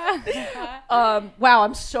 Wow,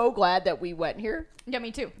 I'm so glad that we went here. Yeah,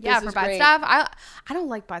 me too. Yeah, for butt stuff. I don't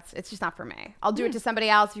like butts. It's just not for me. I'll do it to somebody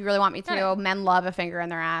else if you really want me to. Right. Men love a finger in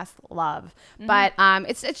their ass. Love. But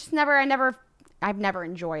it's just never. I've never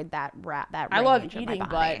enjoyed that I love eating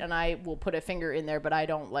butt, and I will put a finger in there, but I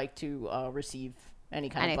don't like to receive any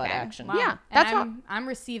kind of butt action. Wow. Yeah, I'm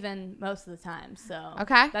receiving most of the time, so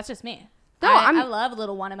okay, that's just me. No, I love a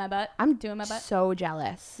little one in my butt. I'm doing my butt. So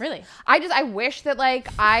jealous. Really? I wish that like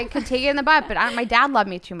I could take it in the butt, but my dad loved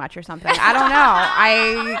me too much or something. I don't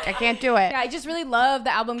know. I can't do it. Yeah, I just really love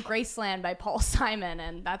the album Graceland by Paul Simon,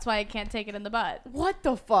 and that's why I can't take it in the butt. What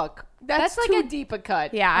the fuck? That's like too deep a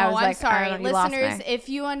cut. Yeah, I was I'm like, sorry, listeners. If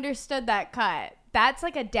you understood that cut. That's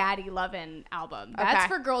like a daddy lovin' album. That's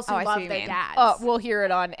for girls who love their dads. We'll hear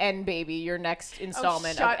it on N Baby, your next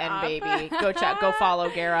installment of N Baby. Go follow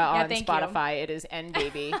Gara on Spotify. It is N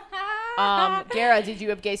Baby. Gara, did you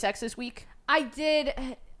have gay sex this week? I did.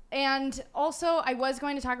 And also, I was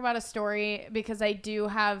going to talk about a story because I do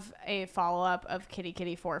have a follow up of Kitty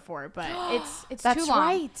Kitty 44, but it's That's too long.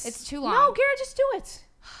 Right. It's too long. No, Gara, just do it.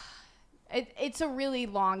 It's a really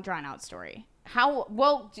long, drawn out story. How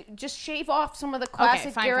well? Just shave off some of the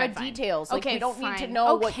classic Gara details. Like, we don't need to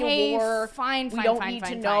know what you wore. We don't need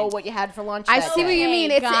to know what you had for lunch. I see what you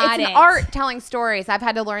mean. It's an art telling stories. I've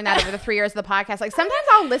had to learn that over the 3 years of the podcast. Like sometimes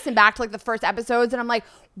I'll listen back to like the first episodes and I'm like,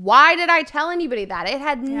 why did I tell anybody that? It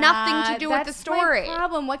had nothing to do with the story. That's my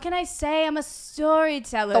problem. What can I say? I'm a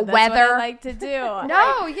storyteller. The That's weather. what I like to do.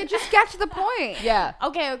 No, you just get to the point. Yeah.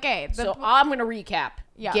 Okay. So I'm gonna recap.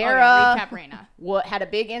 Yeah, Gara recap Rayna. Had a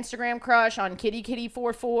big Instagram crush on Kitty Kitty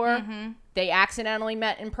 44. Mm-hmm. They accidentally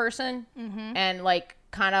met in person and like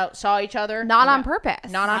kind of saw each other. Not on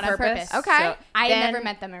purpose. Not on purpose. Okay. So I never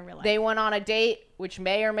met them in real life. They went on a date, which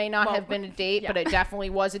may or may not have been a date, but it definitely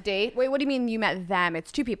was a date. Wait, what do you mean you met them?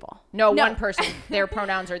 It's two people. No, one person. Their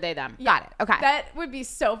pronouns are they, them. Got it. Okay. That would be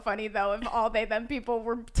so funny, though, if all they, them people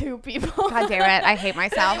were two people. God damn it. I hate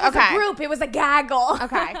myself. It was a group. It was a gaggle.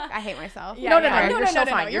 Okay. I hate myself. No. You're so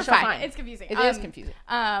fine. You're fine. It's confusing. It is confusing.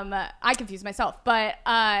 I confuse myself. But,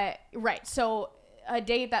 right. So a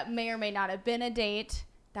date that may or may not have been a date,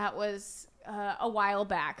 that was a while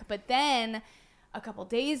back. But then a couple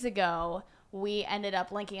days ago, we ended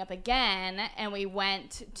up linking up again, and we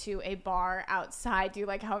went to a bar outside. Do you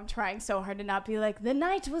like how I'm trying so hard to not be like, the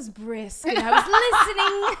night was brisk, and I was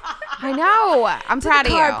listening? I know. I'm proud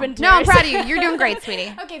of you. No, I'm proud of you. You're doing great,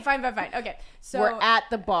 sweetie. Okay, fine. Okay, so we're at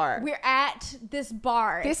the bar. We're at this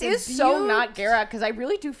bar. This is so not Gara, because I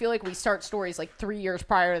really do feel like we start stories like 3 years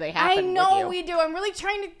prior they happen. I know we do. I'm really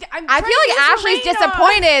trying to. I feel like Ashley's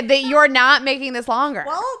disappointed that you're not making this longer.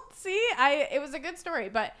 Well, see, it was a good story,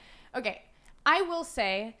 but okay. I will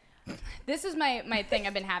say, this is my thing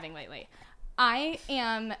I've been having lately. I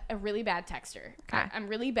am a really bad texter. Okay. I'm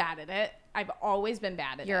really bad at it. I've always been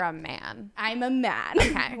bad at it. You're a man. I'm a man.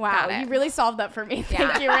 Okay. Wow. You really solved that for me.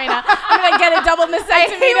 Thank you, Rayna. I'm going to get a double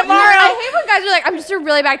mastectomy tomorrow. I hate when guys are like, I'm just a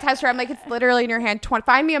really bad texter. I'm like, it's literally in your hand.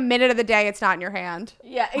 Find me a minute of the day it's not in your hand.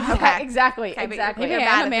 Yeah, exactly. Exactly. You're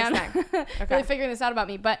bad at this thing. Really figuring this out about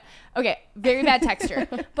me. But, okay, very bad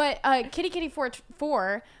texter. But Kitty Kitty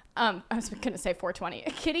 44... I was going to say 420.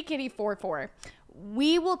 Kitty Kitty 44.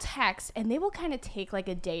 We will text, and they will kind of take like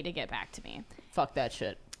a day to get back to me. Fuck that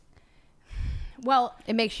shit. Well,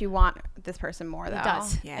 it makes you want this person more, though. It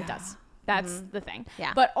does. Yeah. It does. That's the thing.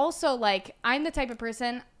 Yeah. But also, like, I'm the type of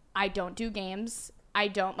person, I don't do games. I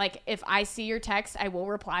don't, like, if I see your text, I will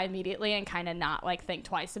reply immediately and kind of not, like, think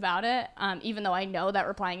twice about it. Even though I know that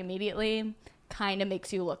replying immediately kind of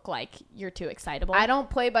makes you look like you're too excitable. I don't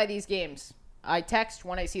play by these games. I text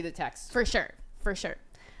when I see the text. For sure.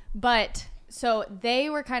 But so they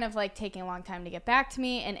were kind of like taking a long time to get back to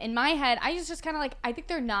me. And in my head, I was just kind of like, I think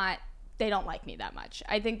they don't like me that much.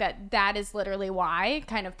 I think that is literally why,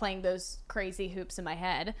 kind of playing those crazy hoops in my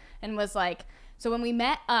head, and was like, so when we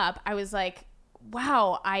met up, I was like,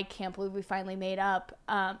 wow, I can't believe we finally met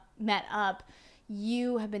up.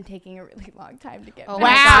 you have been taking a really long time to get Oh,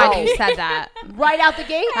 back. wow. You said that. Right out the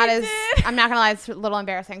gate. That is, I'm not going to lie, it's a little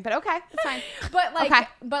embarrassing, but okay. It's fine.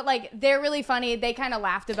 But like, they're really funny. They kind of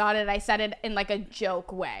laughed about it. I said it in like a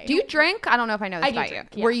joke way. Do you drink? I don't know if I know this I do about drink,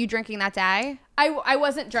 you. yeah. Were you drinking that day? I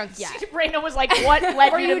wasn't drunk yet. Rayna was like, what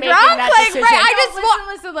led you to making drunk? that Like, decision? right,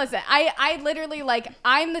 I just listen. I literally like,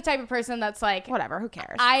 I'm the type of person that's like, Whatever, who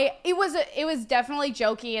cares? it was definitely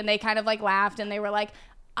jokey, and they kind of like laughed, and they were like,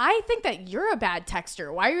 I think that you're a bad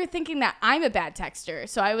texter. Why are you thinking that I'm a bad texter?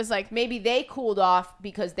 So I was like, maybe they cooled off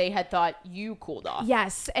because they had thought you cooled off.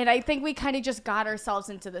 yes. And I think we kind of just got ourselves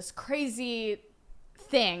into this crazy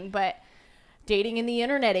thing, but Dating in the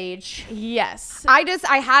internet age. yes.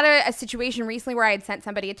 I had a situation recently where I had sent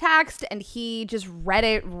somebody a text and he just read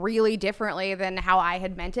it really differently than how I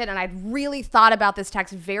had meant it. And I'd really thought about this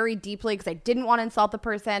text very deeply because I didn't want to insult the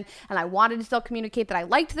person and I wanted to still communicate that I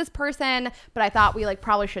liked this person, but I thought we like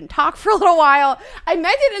probably shouldn't talk for a little while. I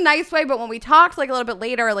meant it in a nice way, but when we talked like a little bit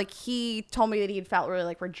later, like he told me that he'd felt really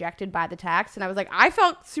like rejected by the text. And I was like, I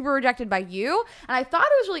felt super rejected by you. And I thought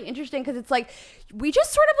it was really interesting because it's like, we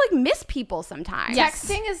just sort of like miss people sometimes. Yes.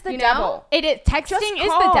 Texting is the You devil. know? It is. Texting is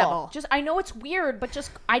the devil. Just, I know it's weird, but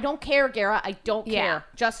just, I don't care, Gara. I don't Yeah. care.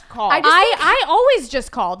 Just call. I always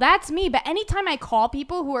just call. That's me. But anytime I call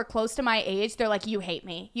people who are close to my age, they're like, you hate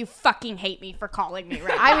me. You fucking hate me for calling me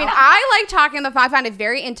right now. I mean, I like talking on the phone. I find it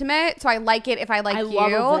very intimate, so I like it if I like you.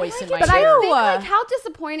 love a voice in my But I ear. think like how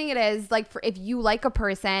disappointing it is, like for if you like a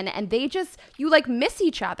person and they just you like miss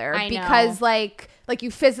each other I know. because like you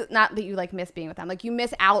not that you like miss being with them, like you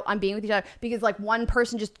miss out on being with each other because like one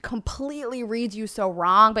person just completely reads you so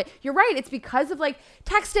wrong. But you're right, it's because of like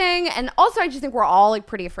texting, and also I just think we're all like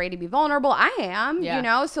pretty afraid to be vulnerable. I am, Yeah. you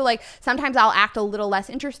know, so like sometimes I'll act a little less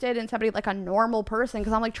interested in somebody like a normal person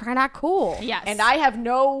because I'm like trying to act cool. yes. And I have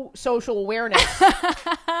no social awareness.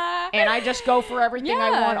 And I just go for everything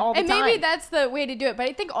I want all the time. And maybe that's the way to do it. But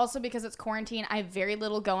I think also because it's quarantine, I have very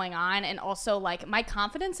little going on. And also, like, my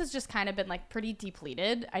confidence has just kind of been, like, pretty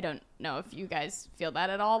depleted. I don't know if you guys feel that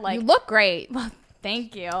at all. Like, You look great.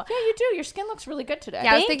 thank you. Yeah, you do. Your skin looks really good today.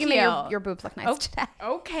 Yeah, I was Thank thinking that you. your boobs look nice today.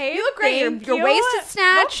 Okay. You look great. thank Your you. waist is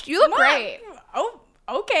snatched. You look What? great. Oh,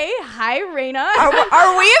 okay. Hi, Rayna. Are we about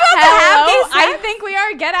to have Hello. gay I sex? think we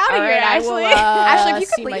are. Get out of All here, right, I Ashley. will, Ashley, if you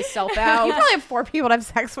could see leave. myself You out. probably have 4 people to have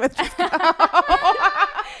sex with. Just go.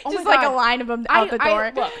 Just like a line of them out the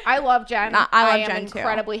door. Look, I love Jen. Nah, I love am Jen, too.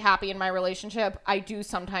 incredibly happy in my relationship. I do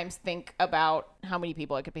sometimes think about how many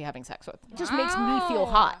people I could be having sex with. It just makes me feel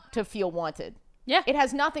hot to feel wanted. Yeah. It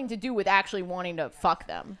has nothing to do with actually wanting to fuck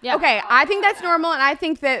them. Yeah. Okay, I think that's normal, and I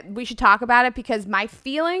think that we should talk about it because my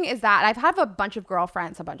feeling is that I've had a bunch of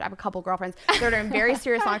girlfriends, I have a couple girlfriends that are in very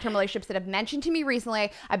serious long-term relationships that have mentioned to me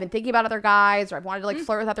recently, I've been thinking about other guys, or I've wanted to like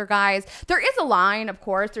flirt with other guys. There is a line, of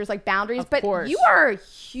course, there's like boundaries, but course. you are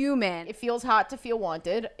human. It feels hot to feel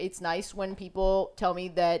wanted. It's nice when people tell me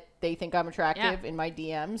that they think I'm attractive in my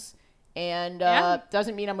DMs, and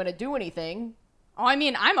doesn't mean I'm going to do anything. Oh, I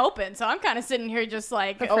mean, I'm open, so I'm kind of sitting here just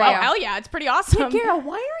like, oh, yeah. hell yeah, it's pretty awesome. Gara,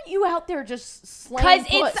 why aren't you out there just slaying Because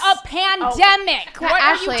it's puss? a pandemic. What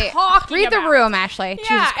Ashley, are you talking read about? the room, Ashley.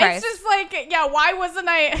 Yeah, Jesus Christ. it's just like, yeah, why wasn't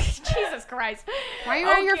I? Jesus Christ. Why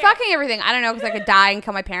are you you're fucking everything? I don't know, because I could die and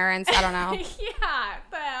kill my parents. I don't know. Yeah,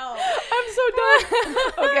 the hell. I'm so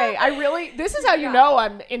done. Okay, this is how you know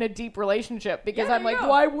I'm in a deep relationship because I'm like,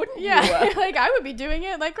 why wouldn't you? Yeah, like I would be doing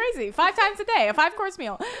it like crazy 5 times a day, a 5-course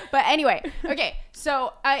meal. But anyway, okay,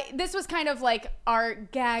 so this was kind of like our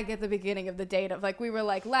gag at the beginning of the date of like we were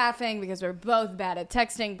like laughing because we're both bad at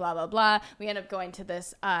texting, blah blah blah. We end up going to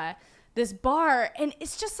this bar, and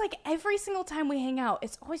it's just like every single time we hang out,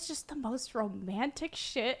 it's always just the most romantic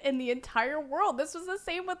shit in the entire world. This was the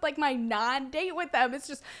same with like my non-date with them. It's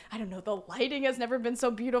just, I don't know, the lighting has never been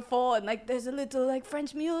so beautiful, and like there's a little like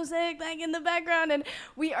French music like in the background, and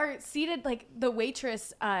we are seated, like the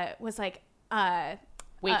waitress was like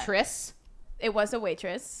Waitress? it was a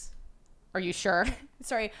waitress. Are you sure?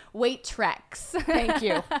 Sorry, waitress. Thank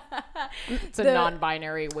you. It's a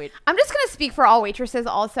non-binary wait. I'm just going to speak for all waitresses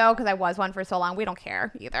also, because I was one for so long. We don't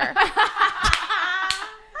care either.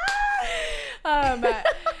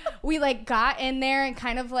 We like got in there, and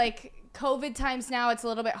kind of like COVID times now, it's a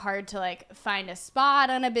little bit hard to like find a spot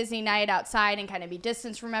on a busy night outside and kind of be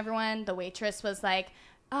distanced from everyone. The waitress was like,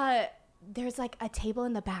 there's like a table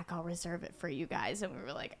in the back. I'll reserve it for you guys. And we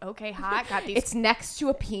were like, okay, hot. Got these. It's next to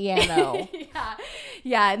a piano.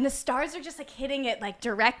 Yeah. And the stars are just like hitting it like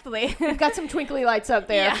directly. We've got some twinkly lights up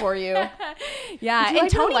there for you. Yeah. And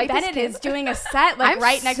Tony Bennett is doing a set like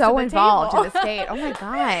right next to the table. I'm so involved in this date. Oh my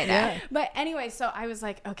God. Yeah. But anyway, so I was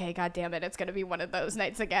like, okay, God damn it. It's going to be one of those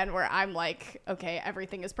nights again where I'm like, okay,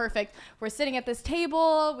 everything is perfect. We're sitting at this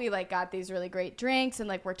table. We like got these really great drinks and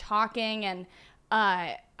like we're talking and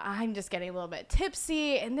I'm just getting a little bit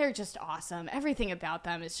tipsy and they're just awesome. Everything about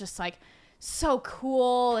them is just like so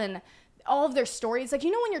cool and all of their stories. Like,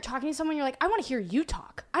 you know, when you're talking to someone, you're like, I want to hear you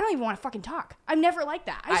talk. I don't even want to fucking talk. I'm never like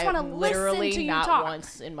that. I just want to listen to you talk. Not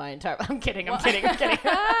once in my entire... I'm kidding.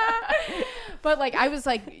 But like, I was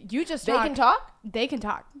like, you just talk. They can talk? They can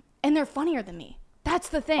talk. And they're funnier than me. That's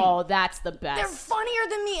the thing. Oh, that's the best. They're funnier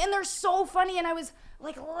than me and they're so funny. And I was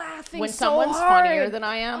like laughing when so someone's hard. funnier than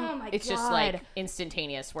I am, oh my it's God. just like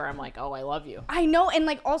instantaneous where I'm like, oh, I love you. I know. And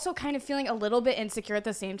like also kind of feeling a little bit insecure at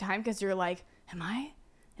the same time because you're like, am I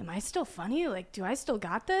still funny? Like, do I still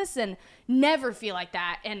got this? And never feel like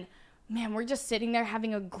that. And man, we're just sitting there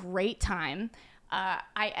having a great time.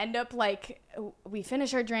 I end up like, we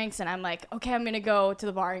finish our drinks and I'm like, okay, I'm going to go to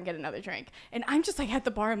the bar and get another drink. And I'm just like at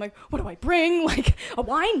the bar, I'm like, what do I bring? Like a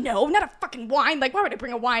wine? No, not a fucking wine. Like, why would I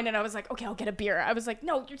bring a wine? And I was like, okay, I'll get a beer. I was like,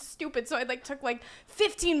 no, you're stupid. So I like took like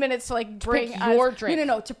 15 minutes to like bring your drink.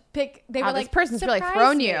 No, to pick. They were like, this person's really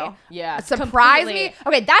thrown you. Yeah. Surprise me?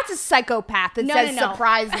 Okay, that's a psychopath that says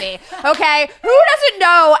surprise me. Okay? Who doesn't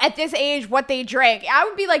know at this age what they drink? I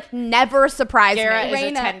would be like, never surprise me. Rayna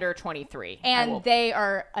is a tender 23. And they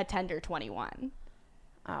are a tender 21.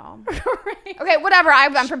 Oh. Okay, whatever.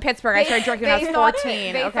 I'm from Pittsburgh. I started drinking when I was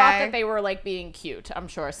 14. They thought that they were like being cute, I'm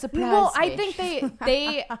sure. Surprise Well, me. I think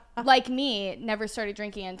they like me, never started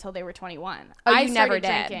drinking until they were 21. Oh, I you never did?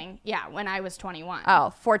 drinking, yeah, when I was 21.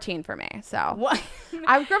 Oh, 14 for me. So What?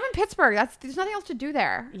 I grew up in Pittsburgh. There's nothing else to do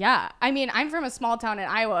there. Yeah. I mean, I'm from a small town in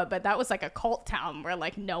Iowa, but that was like a cult town where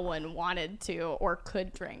like no one wanted to or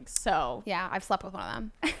could drink. So yeah, I've slept with one of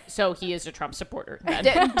them. So he is a Trump supporter.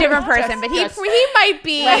 Different person, but he might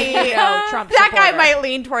be Trump that supporter. guy might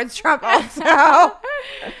lean towards Trump also.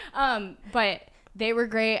 But they were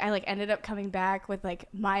great. I like ended up coming back with like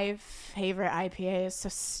my favorite IPA. Is so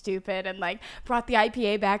stupid, and like brought the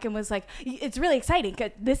IPA back and was like, it's really exciting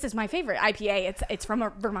because this is my favorite IPA. It's from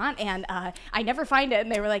Vermont, and I never find it.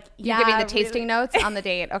 And they were like, you giving the tasting notes on the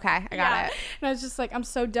date? Okay, I got it. And I was just like, I'm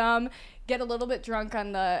so dumb. Get a little bit drunk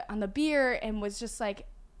on the beer, and was just like.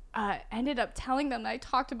 Ended up telling them that I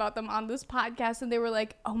talked about them on this podcast, and they were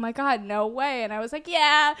like, oh my God, no way. And I was like,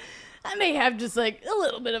 yeah, I may have just like a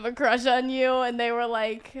little bit of a crush on you. And they were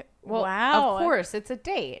like, well, wow. Of course, it's a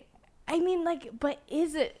date. I mean, like, but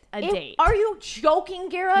is it a date? Are you joking,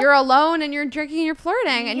 Gara? You're alone and you're drinking and you're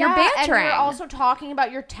flirting and you're bantering. And you're also talking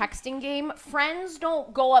about your texting game. Friends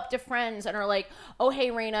don't go up to friends and are like, oh, hey,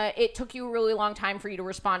 Rayna, it took you a really long time for you to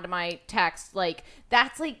respond to my text. Like,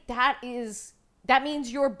 that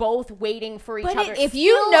means you're both waiting for each other. If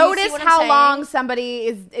you notice how long somebody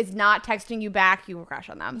is not texting you back, you will crush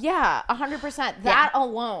on them. Yeah, 100%. That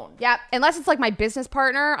alone. Yeah, unless it's like my business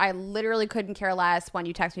partner, I literally couldn't care less when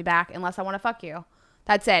you text me back unless I want to fuck you.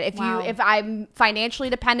 That's it. If I'm financially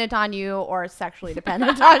dependent on you or sexually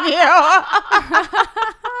dependent on you.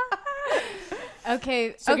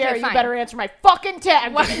 Okay, so Gary, you better answer my fucking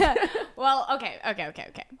text. Well, okay.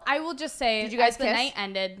 I will just say, did you guys as the night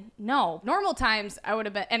ended, no. Normal times, I would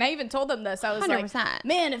have been, and I even told them this. I was 100%. like,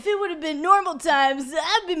 man, if it would have been normal times,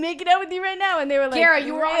 I'd be making out with you right now. And they were like, Gary,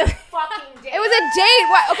 you were on a fucking date. It was a date.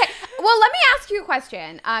 What? Okay. Well, let me ask you a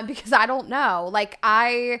question because I don't know. Like,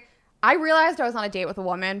 I realized I was on a date with a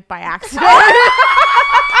woman by accident.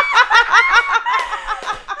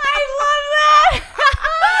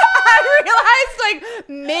 Like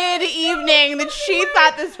mid-evening that she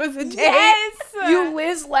thought this was a date. Yes. You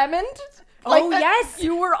Liz Lemon? Yes.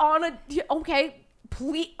 You were on a... Okay,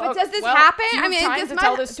 please. But does this happen? I mean,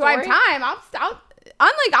 tell this story? Do I have time?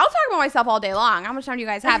 I'll talk about myself all day long. How much time do you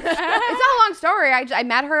guys have? It's not a long story. I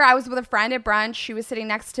met her. I was with a friend at brunch. She was sitting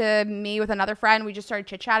next to me with another friend. We just started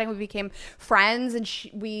chit-chatting. We became friends, and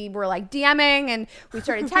we were like DMing, and we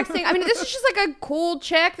started texting. I mean, this is just like a cool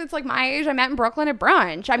chick that's like my age. I met in Brooklyn at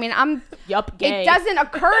brunch. I mean, gay. It doesn't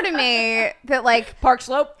occur to me that like Park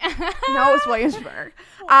Slope. No, it's Williamsburg.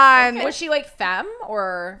 Was she like femme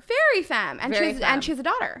or very femme, and very she's a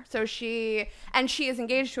daughter. So she and she is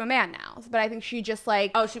engaged to a man now. But I think she just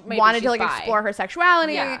like wanted to like explore her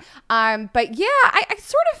sexuality. Yeah. But yeah, I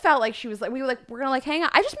sort of felt like she was like, we're gonna like hang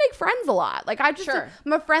out. I just make friends a lot. Like I'm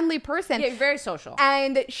a friendly person. Yeah, you're very social.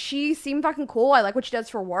 And she seemed fucking cool. I like what she does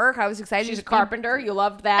for work. I was excited. She's a carpenter. You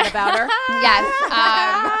loved that about her. Yes.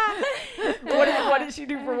 What did she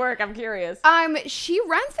do for work? I'm curious. She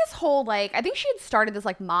runs this whole like, I think she had started this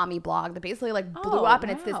like mommy blog that basically like blew up,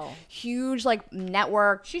 and it's this huge like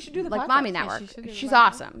network. She should do the like podcast. mommy network. Yeah, she's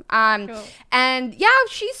awesome. Cool. And yeah,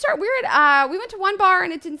 we went to one bar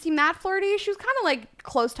and it didn't seem that flirty. She was kind of like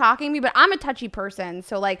close talking me, but I'm a touchy person,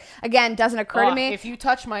 so like again, doesn't occur to me. If you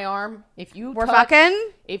touch my arm, if you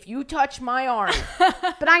touch my arm,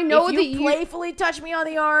 but I know if you playfully touch me on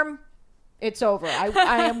the arm, it's over. I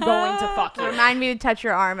am going to fuck you. Remind me to touch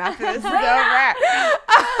your arm after this is over.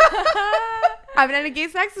 I haven't had a gay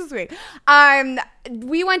sex this week.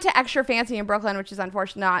 We went to Extra Fancy in Brooklyn, which is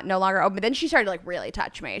unfortunately no longer open. But then she started to like really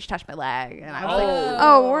touch me. She touched my leg, and I was like,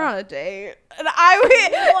 "Oh, we're on a date." And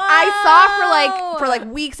I saw for like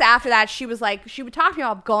weeks after that, she was like, she would talk to me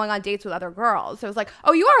about going on dates with other girls. So it was like,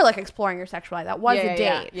 "Oh, you are like exploring your sexuality." That was a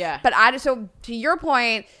date. Yeah. But so to your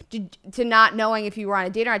point, to not knowing if you were on a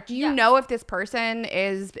date or not, do you know if this person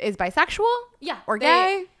is bisexual? Yeah. Or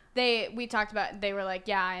gay? We talked about. They were like,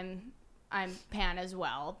 "Yeah, I'm pan as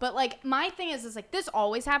well." But like my thing is like this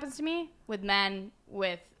always happens to me with men,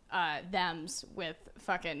 with thems, with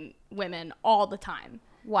fucking women all the time.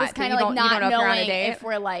 What? Just kind of like not knowing if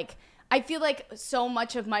we're like. I feel like so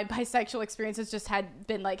much of my bisexual experiences just had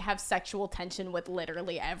been like have sexual tension with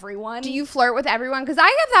literally everyone. Do you flirt with everyone? Because I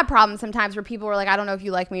have that problem sometimes where people are like, I don't know if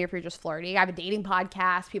you like me or if you're just flirty. I have a dating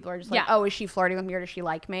podcast. People are just like, oh, is she flirting with me or does she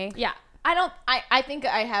like me? Yeah. I think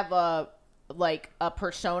I have a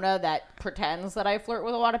persona that pretends that I flirt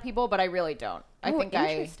with a lot of people, but I really don't.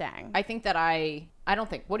 Interesting. I think that I don't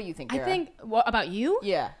think. What do you think, Kara? I think what about you?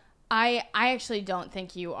 Yeah. I actually don't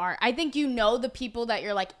think you are. I think you know the people that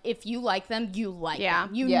you're like, if you like them, you like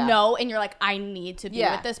them. You know, and you're like, I need to be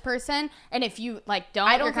with this person. And if you like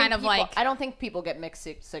don't, you're kind of like, I don't think people get mixed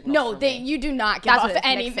signals. No, you do not get off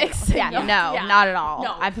any mixed signals. Yeah, no, not at all.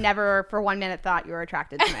 No. I've never for 1 minute thought you were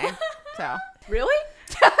attracted to me. So really?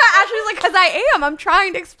 Ashley's like, because I am. I'm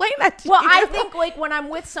trying to explain that to you. Well, I think like when I'm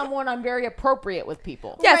with someone, I'm very appropriate with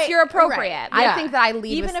people. Yes, you're appropriate. Right. I think that I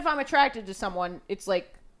lead even if I'm attracted to someone, it's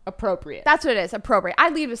like appropriate. That's what it is. Appropriate. I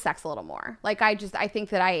lead with sex a little more. Like I think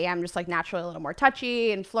that I am just like naturally a little more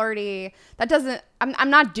touchy and flirty. That doesn't.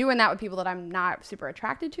 I'm not doing that with people that I'm not super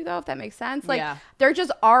attracted to though. If that makes sense. Like there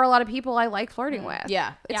just are a lot of people I like flirting with.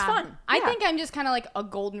 Yeah, it's fun. I think I'm just kind of like a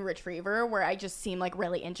golden retriever where I just seem like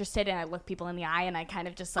really interested and I look people in the eye and I kind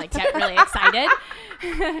of just like get really excited.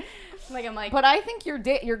 Like I'm like, but I think you're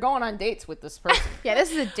going on dates with this person. Yeah,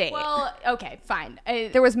 this is a date. Well, okay, fine.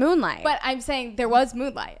 There was moonlight, but I'm saying there was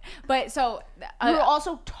moonlight. But so we were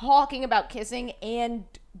also talking about kissing and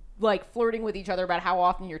like flirting with each other about how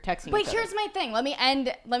often you're texting. But here's my thing. Let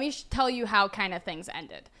me tell you how kind of things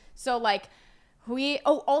ended. So like.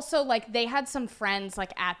 Also like they had some friends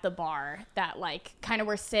like at the bar that like kind of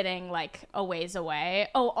were sitting like a ways away.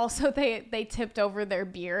 Oh, also they tipped over their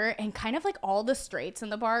beer and kind of like all the straights in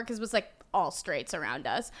the bar, because it was like all straights around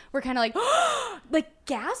us, were kind of like like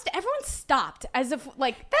gassed. Everyone stopped as if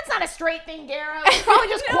like that's not a straight thing, Gara. It's probably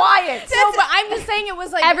just quiet. No, but I'm just saying it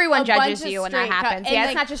was like everyone judges you when that happens. Yeah,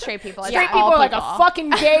 it's not just straight people. Straight people are like a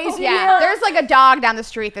fucking gays. Yeah, there's like a dog down the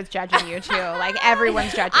street that's judging you too. Like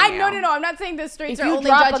everyone's judging you. No. I'm not saying the straights are only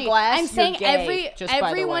judgy. I'm saying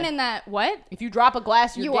everyone in that what? If you drop a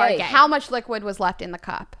glass, you are gay. How much liquid was left in the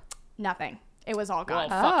cup? Nothing. It was all gone.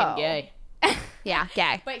 Well, fucking gay. Yeah,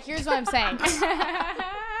 gay. But here's what I'm saying.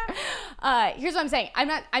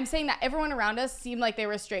 I'm saying that everyone around us seemed like they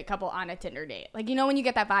were a straight couple on a Tinder date. Like, you know when you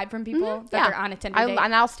get that vibe from people that they're on a Tinder date?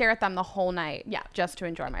 And I'll stare at them the whole night. Yeah. Just to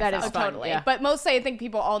enjoy myself. That is fun, totally. Yeah. But mostly I think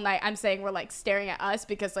people all night, I'm saying, were like staring at us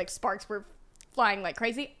because like sparks were flying like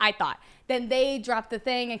crazy. I thought. Then they dropped the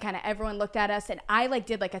thing and kind of everyone looked at us and I like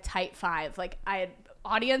did like a tight five. Like I had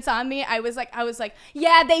audience on me. I was like,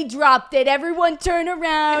 yeah, they dropped it. Everyone turn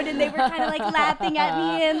around, and they were kind of like laughing at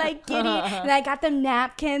me and like giddy. And I got them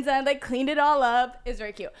napkins and I like cleaned it all up. It's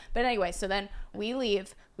very cute. But anyway, so then we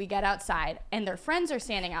leave. We get outside, and their friends are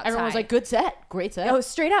standing outside. Everyone was like, good set. Great set. Oh,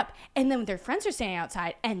 straight up. And then their friends are standing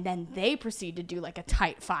outside, and then they proceed to do like a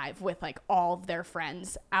tight five with like all of their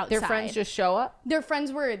friends outside. Their friends just show up? Their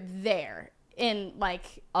friends were there. In like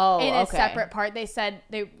a separate part. They said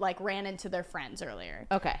they like ran into their friends earlier.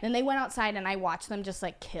 Okay. Then they went outside and I watched them just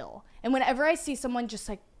like kill. And whenever I see someone just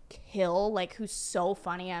like kill, like who's so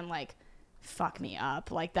funny, I'm like, fuck me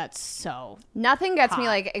up. Like, that's so nothing gets me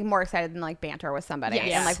like more excited than like banter with somebody.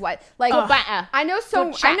 And like what like I know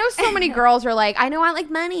so many girls are like, I know I like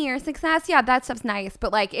money or success. Yeah, that stuff's nice.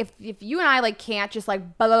 But like if you and I like can't just like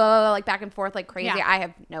blah, blah, blah, like back and forth like crazy, I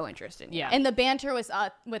have no interest in you. And the banter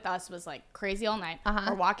with us was like crazy all night.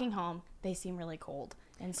 We're walking home. They seem really cold.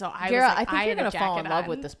 And so I was like, I think you're gonna fall in love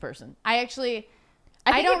with this person. I don't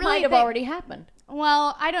really might have already happened.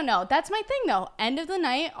 Well, I don't know. That's my thing, though. End of the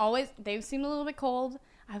night, always, they seemed a little bit cold.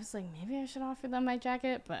 I was like, maybe I should offer them my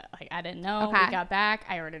jacket, but like I didn't know. Okay. We got back.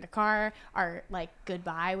 I ordered a car. Our like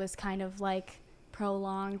goodbye was kind of like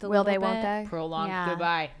prolonged a little bit. Won't they? Prolonged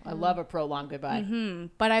goodbye. I love a prolonged goodbye.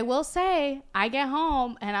 But I will say, I get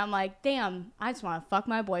home and I'm like, damn, I just want to fuck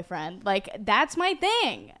my boyfriend. Like, that's my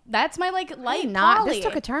thing. That's my like light. This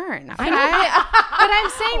took a turn. Okay? But I'm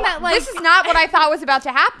saying that like this is not what I thought was about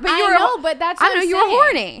to happen. But but that's what I'm saying. You were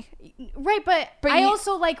horny. Right, but I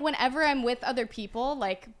also like whenever I'm with other people,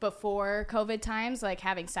 like before COVID times, like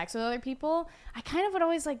having sex with other people, I kind of would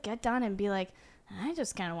always like get done and be like, I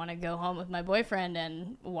just kind of want to go home with my boyfriend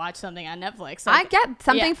and watch something on Netflix. Like, I get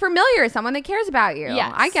something familiar, someone that cares about you.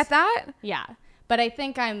 Yes. I get that. Yeah, but I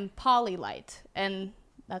think I'm poly light, and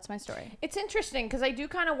that's my story. It's interesting because I do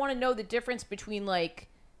kind of want to know the difference between like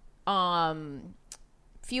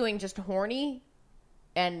feeling just horny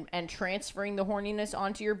and transferring the horniness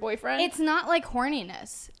onto your boyfriend. It's not like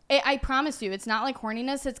horniness. I promise you, it's not like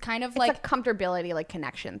horniness. It's kind of like a comfortability, like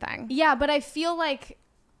connection thing. Yeah, but I feel like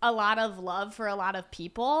a lot of love for a lot of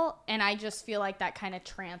people, and I just feel like that kind of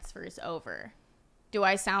transfers over. Do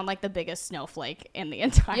I sound like the biggest snowflake in the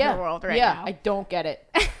entire world right now? Yeah, I don't get it.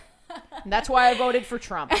 And that's why I voted for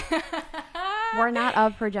Trump. We're not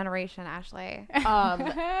of her generation, Ashley.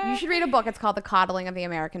 You should read a book. It's called The Coddling of the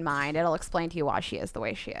American Mind. It'll explain to you why she is the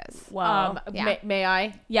way she is. Wow. May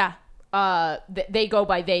I? Yeah. They go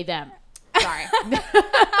by they, them. Sorry.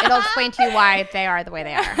 It'll explain to you why they are the way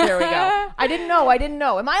they are. There we go. I didn't know.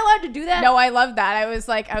 Am I allowed to do that? No, I love that. I was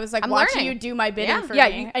like I'm watching learning. you do my bidding for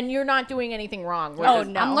me. And you're not doing anything wrong. Oh,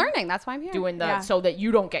 no. I'm learning. That's why I'm here. Doing so that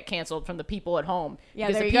you don't get canceled from the people at home. Yeah,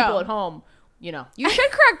 because there the you people go. at home, you know. You should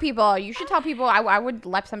correct people. You should tell people. I would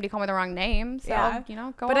let somebody call me the wrong name. So,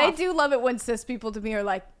 go But off. I do love it when cis people to me are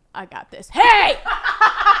like, I got this. Hey!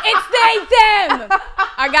 It's they, them!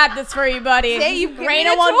 I got this for you, buddy.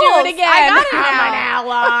 Rayna won't do it again. I got it now.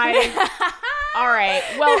 I'm an ally. All right.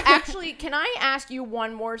 Well, actually, can I ask you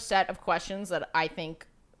one more set of questions that I think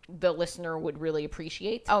the listener would really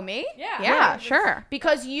appreciate? Oh, me? Yeah, sure.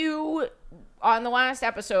 Because you, on the last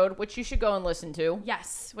episode, which you should go and listen to.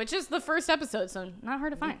 Yes, which is the first episode, so not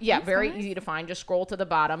hard to find. Yeah, very easy to find. Just scroll to the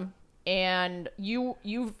bottom. And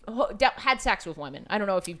you've had sex with women. I don't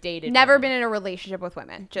know if you've dated. Never been in a relationship with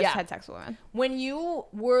women. Just had sex with women. When you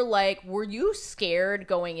were you scared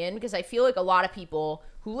going in? Because I feel like a lot of people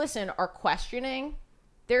who listen are questioning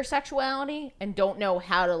their sexuality and don't know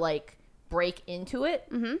how to like break into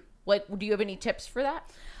it. Mm-hmm. Like, do you have any tips for that?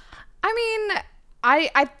 I mean,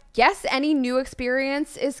 I guess any new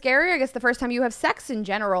experience is scary. I guess the first time you have sex in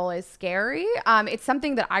general is scary. It's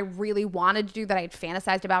something that I really wanted to do, that I had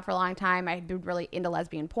fantasized about for a long time. I had been really into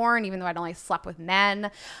lesbian porn, even though I'd only slept with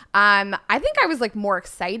men. I think I was like more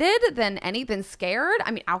excited than scared.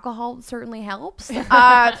 I mean, alcohol certainly helps.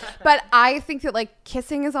 But I think that like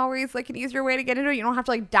kissing is always like an easier way to get into it. You don't have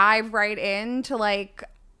to like dive right into like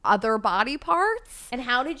other body parts. And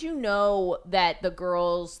how did you know that the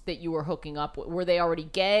girls that you were hooking up with, were they already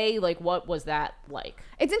gay? Like, what was that like?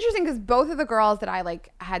 It's interesting because both of the girls that I like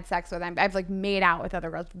had sex with, I've like made out with other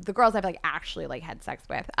girls. The girls I've like actually like had sex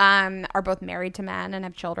with are both married to men and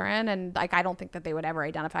have children, and like I don't think that they would ever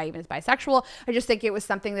identify even as bisexual. I just think it was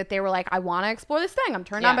something that they were like, I want to explore this thing. I'm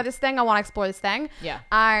turned on by this thing. I want to explore this thing. Yeah.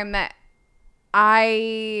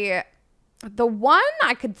 The one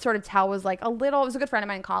I could sort of tell was like it was a good friend of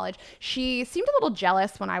mine in college. She seemed a little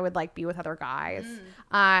jealous when I would like be with other guys,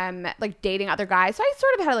 like dating other guys. So I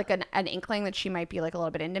sort of had like an inkling that she might be like a little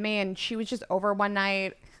bit into me. And she was just over one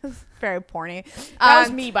night. It was very porny. That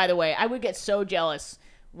was me, by the way. I would get so jealous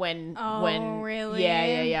when really?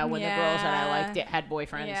 Yeah, when the girls that I liked had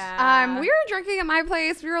boyfriends. Yeah. We were drinking at my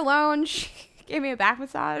place. We were alone. She gave me a back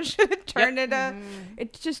massage. It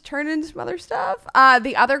just turned into some other stuff.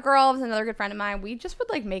 The other girl was another good friend of mine. We just would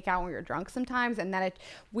like make out when we were drunk sometimes. And then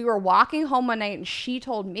we were walking home one night and she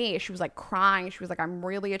told me, she was like crying. She was like, I'm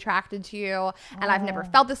really attracted to you. And I've never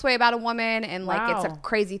felt this way about a woman. And like, it's a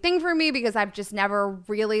crazy thing for me because I've just never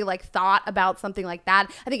really like thought about something like that.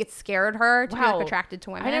 I think it scared her to be like attracted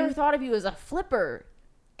to women. I never thought of you as a flipper.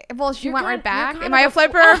 Well, went right back. Am I a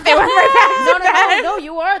flipper? They went right back. No,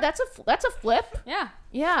 you are. That's a flip. Yeah.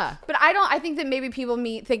 Yeah. But I think that maybe people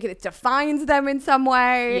think it defines them in some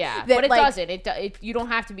way. Yeah, that, but it doesn't. You don't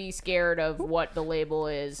have to be scared of what the label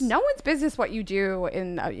is. No one's business what you do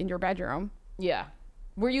in your bedroom. Yeah.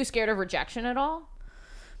 Were you scared of rejection at all?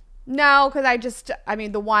 No, because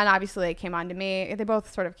the one obviously they came on to me. They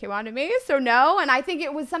both sort of came on to me, so no. And I think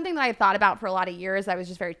it was something that I thought about for a lot of years. I was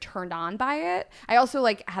just very turned on by it. I also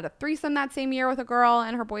had a threesome that same year with a girl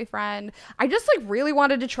and her boyfriend. I just really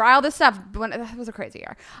wanted to try all this stuff. It was a crazy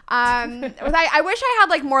year. I wish I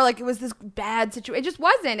had more it was this bad situation. It just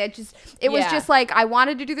wasn't. It was just I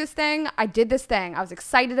wanted to do this thing. I did this thing. I was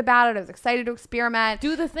excited about it. I was excited to experiment.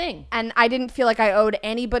 Do the thing. And I didn't feel like I owed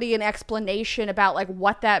anybody an explanation about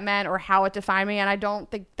what that meant or how it defined me, and I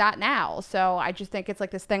don't think that now. So I just think it's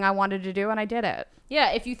this thing I wanted to do, and I did it.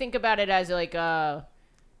 Yeah, if you think about it as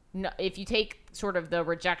if you take sort of the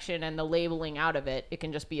rejection and the labeling out of it, it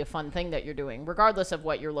can just be a fun thing that you're doing, regardless of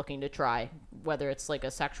what you're looking to try, whether it's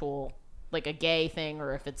a sexual, a gay thing,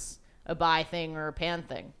 or if it's a bi thing or a pan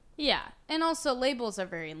thing. Yeah, and also labels are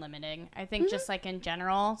very limiting, I think, just in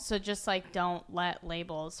general. So just don't let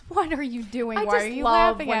labels. What are you doing? Why are you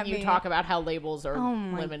laughing at me? When you talk about how labels are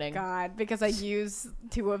limiting. Oh my God, because I use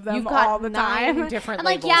 2 of them You've got all the time. 9 different I'm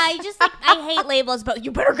labels. I hate labels, but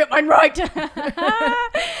you better get mine right. But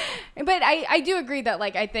I do agree that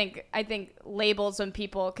I think labels when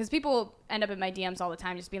people end up in my DMs all the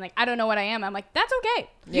time just being I don't know what I am. I'm that's okay.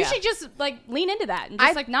 Yeah. You should just lean into that and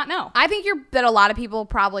just not know. I think that a lot of people,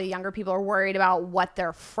 probably younger people, are worried about what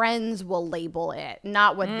their friends will label it,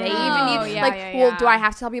 not what they even need. Do I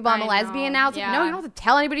have to tell people I'm a lesbian now? It's no, you don't have to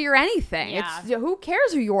tell anybody you're anything. Yeah. It's who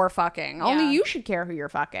cares who you're fucking? Only you should care who you're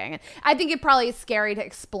fucking. I think it probably is scary to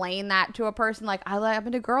explain that to a person I'm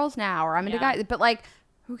into girls now, or I'm into guys, but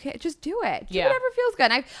okay, just do it. Do whatever feels good.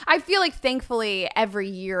 And I feel thankfully every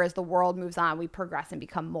year as the world moves on, we progress and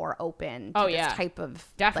become more open to this type of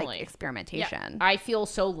experimentation. Yeah. I feel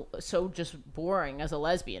so just boring as a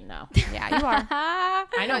lesbian now. Yeah, you are.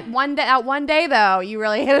 I know. One day though, you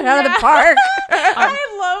really hit it out of the park.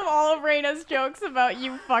 I love all of Rayna's jokes about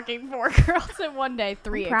you fucking 4 girls in one day.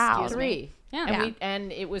 3, excuse me. Yeah.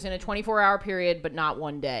 And it was in a 24-hour period, but not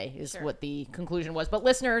one day is what the conclusion was. But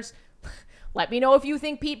listeners, let me know if you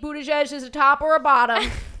think Pete Buttigieg is a top or a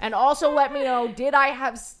bottom, and also let me know, did I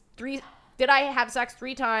have sex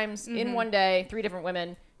 3 times in one day, 3 different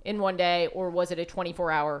women in one day, or was it a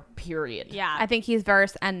 24-hour period? Yeah, I think he's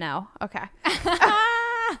verse and no. Okay.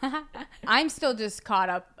 I'm still just caught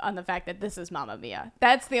up on the fact that this is Mamma Mia.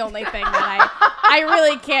 That's the only thing that I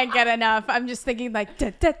really can't get enough. I'm just thinking da,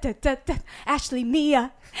 da, da, da, da. Ashley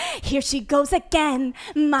Mia, here she goes again.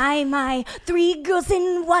 My, 3 girls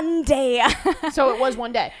in one day. So it was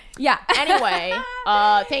one day. Yeah. Anyway,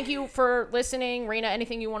 thank you for listening. Rayna,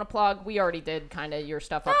 anything you want to plug? We already did kind of your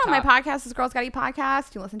stuff up top. My podcast is Girls Gotta Eat Podcast.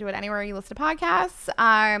 You can listen to it anywhere you listen to podcasts.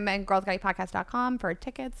 And girlsgottaeatpodcast.com for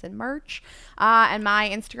tickets and merch. And my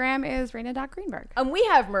Instagram is Rayna.Greenberg. And we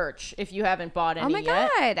have merch if you haven't bought any yet. Oh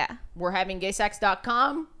my God. We're having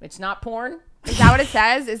gaysex.com. It's not porn. Is that what it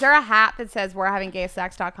says? Is there a hat that says we're having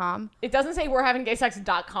gaysex.com? It doesn't say we're having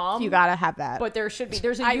gaysex.com. You gotta have that. But there should be.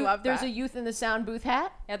 There's a youth in the sound booth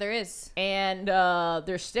hat. Yeah, there is. And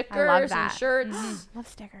there's stickers and shirts. Love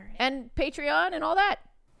stickers. And Patreon and all that.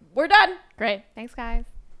 We're done. Great. Thanks, guys.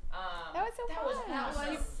 That was so fun. That was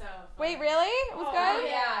so fun. Wait, really? It was good?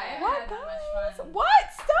 Yeah. What, guys?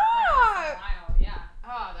 What? Stop! Yeah.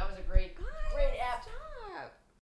 Oh, that was a